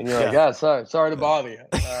 Yeah. And you're like, yeah, sorry to bother you.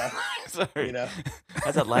 Sorry. That's a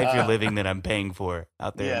That's life you're living that I'm paying for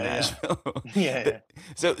out there in Yeah, yeah. Nashville.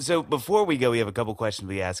 Yeah. So before we go, we have a couple questions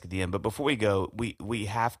we ask at the end. But before we go, we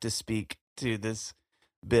have to speak to this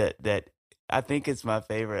bit that I think is my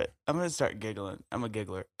favorite. I'm gonna start giggling. I'm a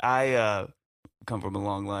giggler. I come from a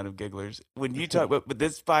long line of gigglers. When you talk, but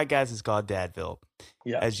this podcast is called Dadville.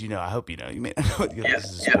 Yeah. As you know, I hope you know. You may not know this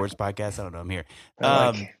is a sports podcast. I don't know. I'm here.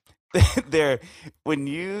 When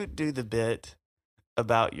you do the bit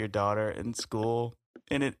about your daughter in school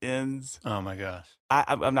and it ends, Oh my gosh.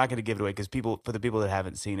 I'm not going to give it away because for the people that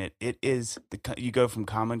haven't seen it, it is you go from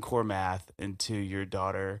Common Core math into your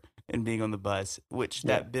daughter and being on the bus, which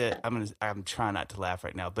that bit I'm trying not to laugh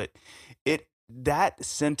right now, but that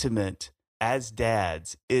sentiment as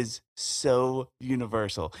dads is so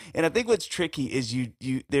universal. And I think what's tricky is you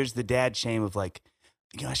there's the dad shame of like,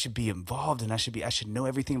 I should be involved and I should know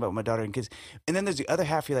everything about my daughter and kids. And then there's the other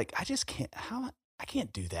half, you're like, I just can't, how I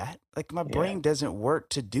can't do that. Like my brain doesn't work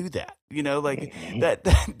to do that. You know, like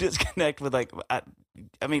that disconnect with like,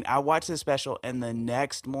 I mean, I watched the special and the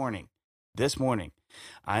next morning, this morning,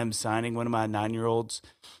 I am signing one of my 9-year-olds.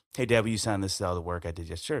 Hey, Dad, will you sign this all the work I did?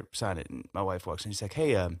 Yes, sure, sign it. And my wife walks in. She's like,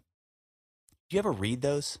 hey, do you ever read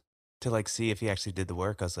those to like see if he actually did the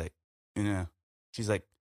work? I was like, She's like,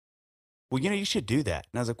 well, you should do that.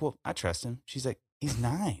 And I was like, well, I trust him. She's like, he's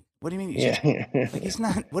 9. What do you mean? Like, he's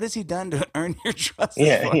not. What has he done to earn your trust?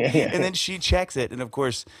 And then she checks it, and of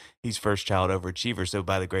course, he's first child overachiever. So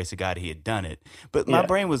by the grace of God, he had done it. But my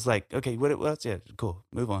brain was like, okay, what else? Yeah, cool,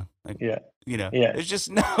 move on. Like, there's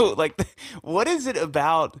just no like. What is it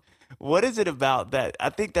about? What is it about that?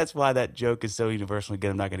 I think that's why that joke is so universal.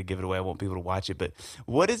 Again, I'm not going to give it away. I want people to watch it. But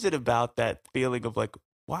what is it about that feeling of like,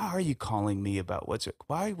 why are you calling me about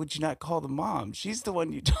why would you not call the mom? She's the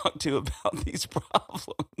one you talk to about these problems.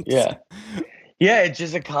 Yeah. It's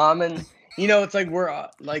just a common, it's like we're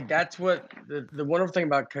like, that's what the wonderful thing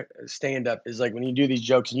about stand up is like when you do these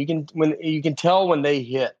jokes and you can tell when they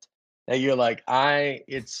hit that you're like,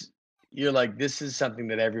 you're like, this is something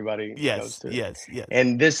that everybody goes through. Yes.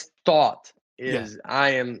 And this thought is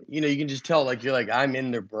I am, you can just tell like, you're like, I'm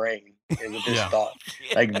in their brain with this thought.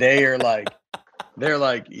 Like they're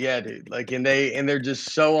like, yeah, dude. Like, and they're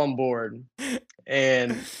just so on board.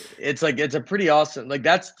 And it's like, it's a pretty awesome, like,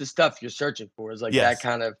 that's the stuff you're searching for is like that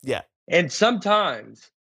kind of, and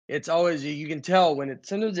sometimes it's always, you can tell when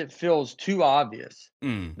sometimes it feels too obvious.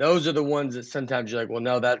 Those are the ones that sometimes you're like, well,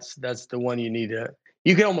 no, that's the one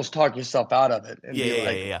you can almost talk yourself out of it and be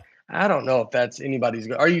like, I don't know if that's anybody's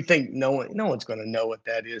or you think no one's going to know what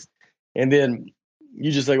that is. And then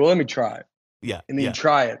you just like, well, let me try it. Yeah. And then you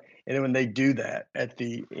try it. And then when they do that at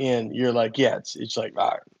the end, you're like, it's like,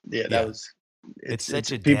 all right, that was. It's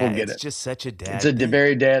such a people dad. get it's just such a dad. It's a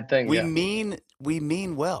very dad thing. We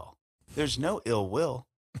mean well. There's no ill will,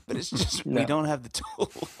 but it's just we don't have the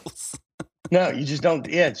tools. No, you just don't.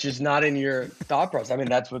 Yeah, it's just not in your thought process. I mean,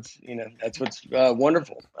 that's what's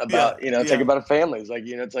wonderful about it's like about a family. It's like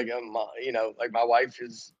it's like like my wife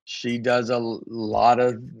she does a lot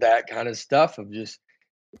of that kind of stuff of just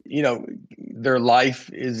their life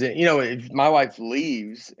is if my wife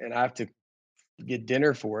leaves and I have to get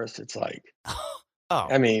dinner for us, it's like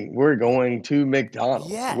I mean, we're going to McDonald's.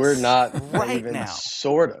 Yes, we're not even now.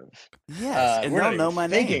 Sort of. Yes, and they'll know my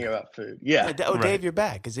name. Thinking about food. Yeah. Dave, you're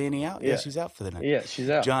back. Is Annie out? Yeah, she's out for the night. Yeah, she's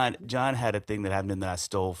out. John had a thing that happened that I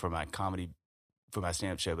stole from my comedy, for my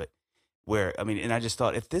stand-up show, but where and I just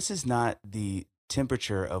thought if this is not the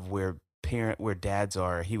temperature of where dads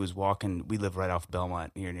are, he was walking. We live right off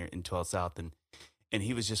Belmont near in 12 South, and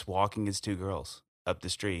he was just walking his 2 girls up the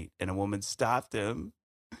street, and a woman stopped him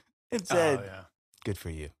and said, good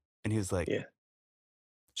for you. And he was like,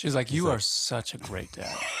 she's like, you are such a great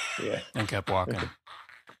dad. And kept walking.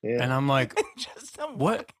 Yeah. And I'm like,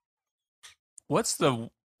 what's the,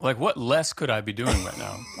 like, what less could I be doing right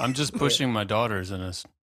now? I'm just pushing my daughters in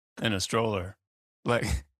a stroller. Like,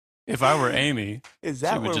 if I were Amy, is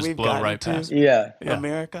that she would where just we've blow right past. Yeah.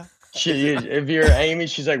 America. If you're Amy,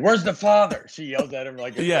 she's like, where's the father? She yells at him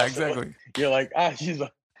like, exactly. You're like, she's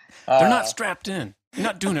like, they're not strapped in. You're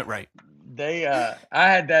not doing it right. I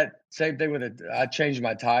had that same thing with it. I changed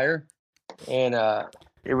my tire and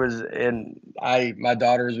it was, and my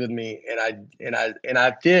daughter was with me and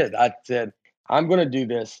I said, I'm going to do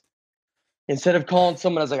this. Instead of calling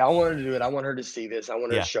someone, I was like, I want her to do it. I want her to see this. I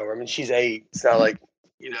want her to show her. I mean, she's 8. It's not like,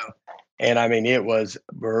 and I mean, it was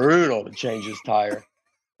brutal to change his tire.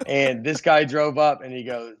 And this guy drove up and he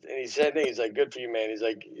goes, and he said, he's like, good for you, man. He's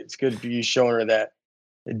like, it's good for you showing her that.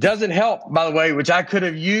 It doesn't help, by the way, which I could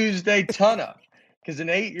have used a ton of, because an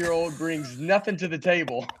 8-year-old brings nothing to the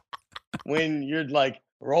table when you're like,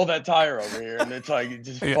 roll that tire over here, and it's like you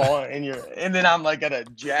just fall, and then I'm like at a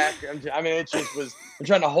jack. It just was. I'm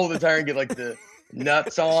trying to hold the tire and get like the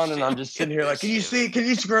nuts on, and I'm just sitting here like, can you see? Can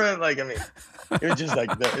you screw it? Like, it was just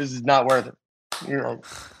like this is not worth it.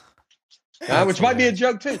 Which might be a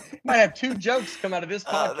joke too. Might have 2 jokes come out of this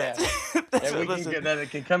podcast that we can get, that it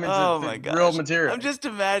can come into real material. I'm just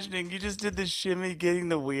imagining you just did the shimmy getting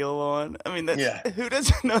the wheel on. I mean, who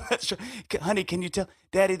doesn't know that? Honey, can you tell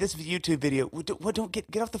Daddy this is a YouTube video? Don't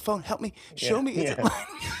get off the phone. Help me. Show me. Is it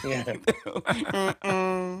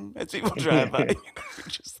as people drive by,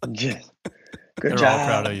 just like, good They're job. all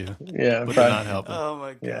proud of you. Yeah, but they're not helping. Oh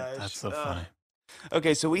my gosh, that's so funny.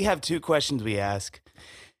 Okay, so we have 2 questions we ask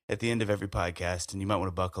at the end of every podcast, and you might want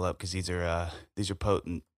to buckle up because these are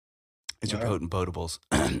potent. These are potent potables.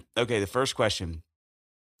 Okay, the first question: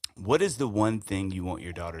 what is the one thing you want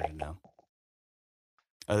your daughter to know,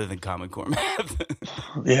 other than Common Core math?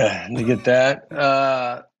 Yeah, to get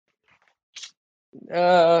that.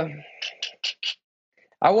 I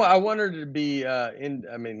want her to be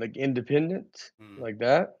like independent, like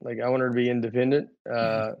that. Like I want her to be independent,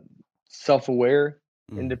 self-aware,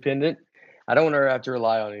 independent. I don't want her to have to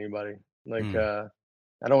rely on anybody. Like I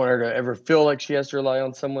don't want her to ever feel like she has to rely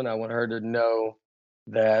on someone. I want her to know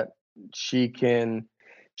that she can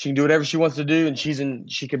do whatever she wants to do, and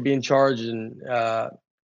she could be in charge. And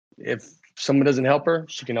if someone doesn't help her,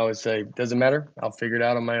 she can always say, "Doesn't matter. I'll figure it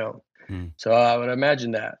out on my own." So I would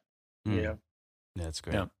imagine that. Yeah, that's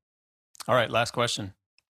great. Yeah. All right, last question.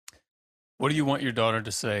 What do you want your daughter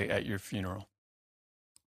to say at your funeral?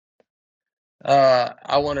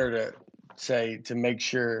 I want her to say to make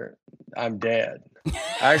sure I'm dad.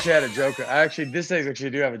 I actually had a joke. This day actually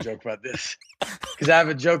do have a joke about this because I have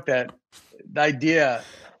a joke that the idea.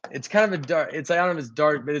 It's kind of a dark. It's I don't know if it's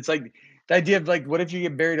dark, but it's like the idea of like, what if you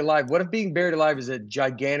get buried alive? What if being buried alive is a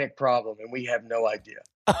gigantic problem and we have no idea?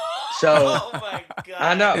 So oh my God.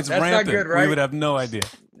 I know It's that's rampant. not good, right? We would have no idea.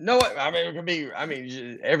 No, I mean it could be. I mean,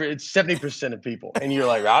 it's 70% of people, and you're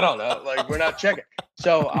like, I don't know, like we're not checking.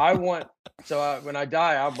 So I want. So when I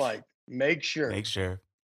die, I'm like, make sure.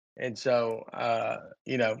 And so,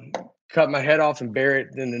 cut my head off and bury it.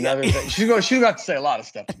 Then another thing. She's got to say a lot of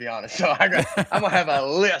stuff, to be honest. So I'm gonna have a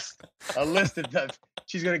list of stuff.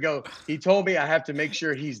 She's gonna go. He told me I have to make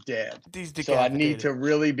sure he's dead. So I need to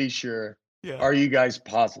really be sure. Yeah. Are you guys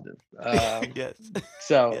positive? Yes.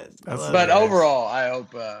 So, yes, but overall, I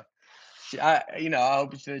hope. I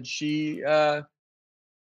hope that she. I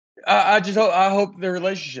hope the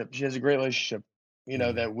relationship. She has a great relationship.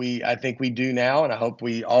 That I think we do now, and I hope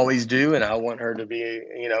we always do. And I want her to be,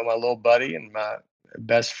 my little buddy and my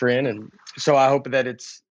best friend. And so I hope that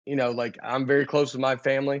it's, like I'm very close with my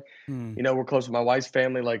family. We're close with my wife's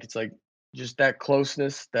family. Like it's like just that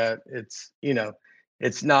closeness that it's,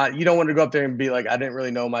 it's not. You don't want to go up there and be like, I didn't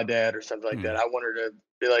really know my dad or something like that. I want her to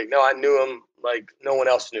be like, no, I knew him like no one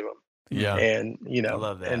else knew him. Yeah, and I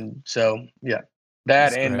love that. And so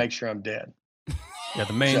that's and great. Make sure I'm dead. Yeah,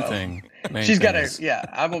 the main thing. She's got to. Yeah,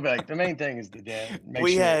 I'm gonna be like the main thing is the dad.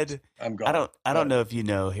 I'm gone. I don't know if you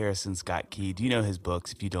know Harrison Scott Key. Do you know his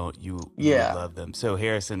books? If you don't, you would love them. So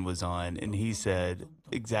Harrison was on, and he said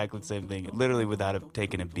exactly the same thing, literally without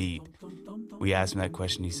taking a beat. We asked him that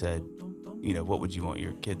question. He said, what would you want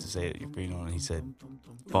your kid to say at your funeral? And he said,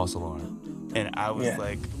 false alarm. And I was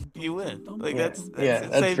like, you win. Like that's the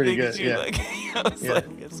same pretty thing good. as you. Like I was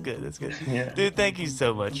like, that's good. Yeah. Dude, thank you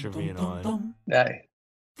so much for being on. Hey,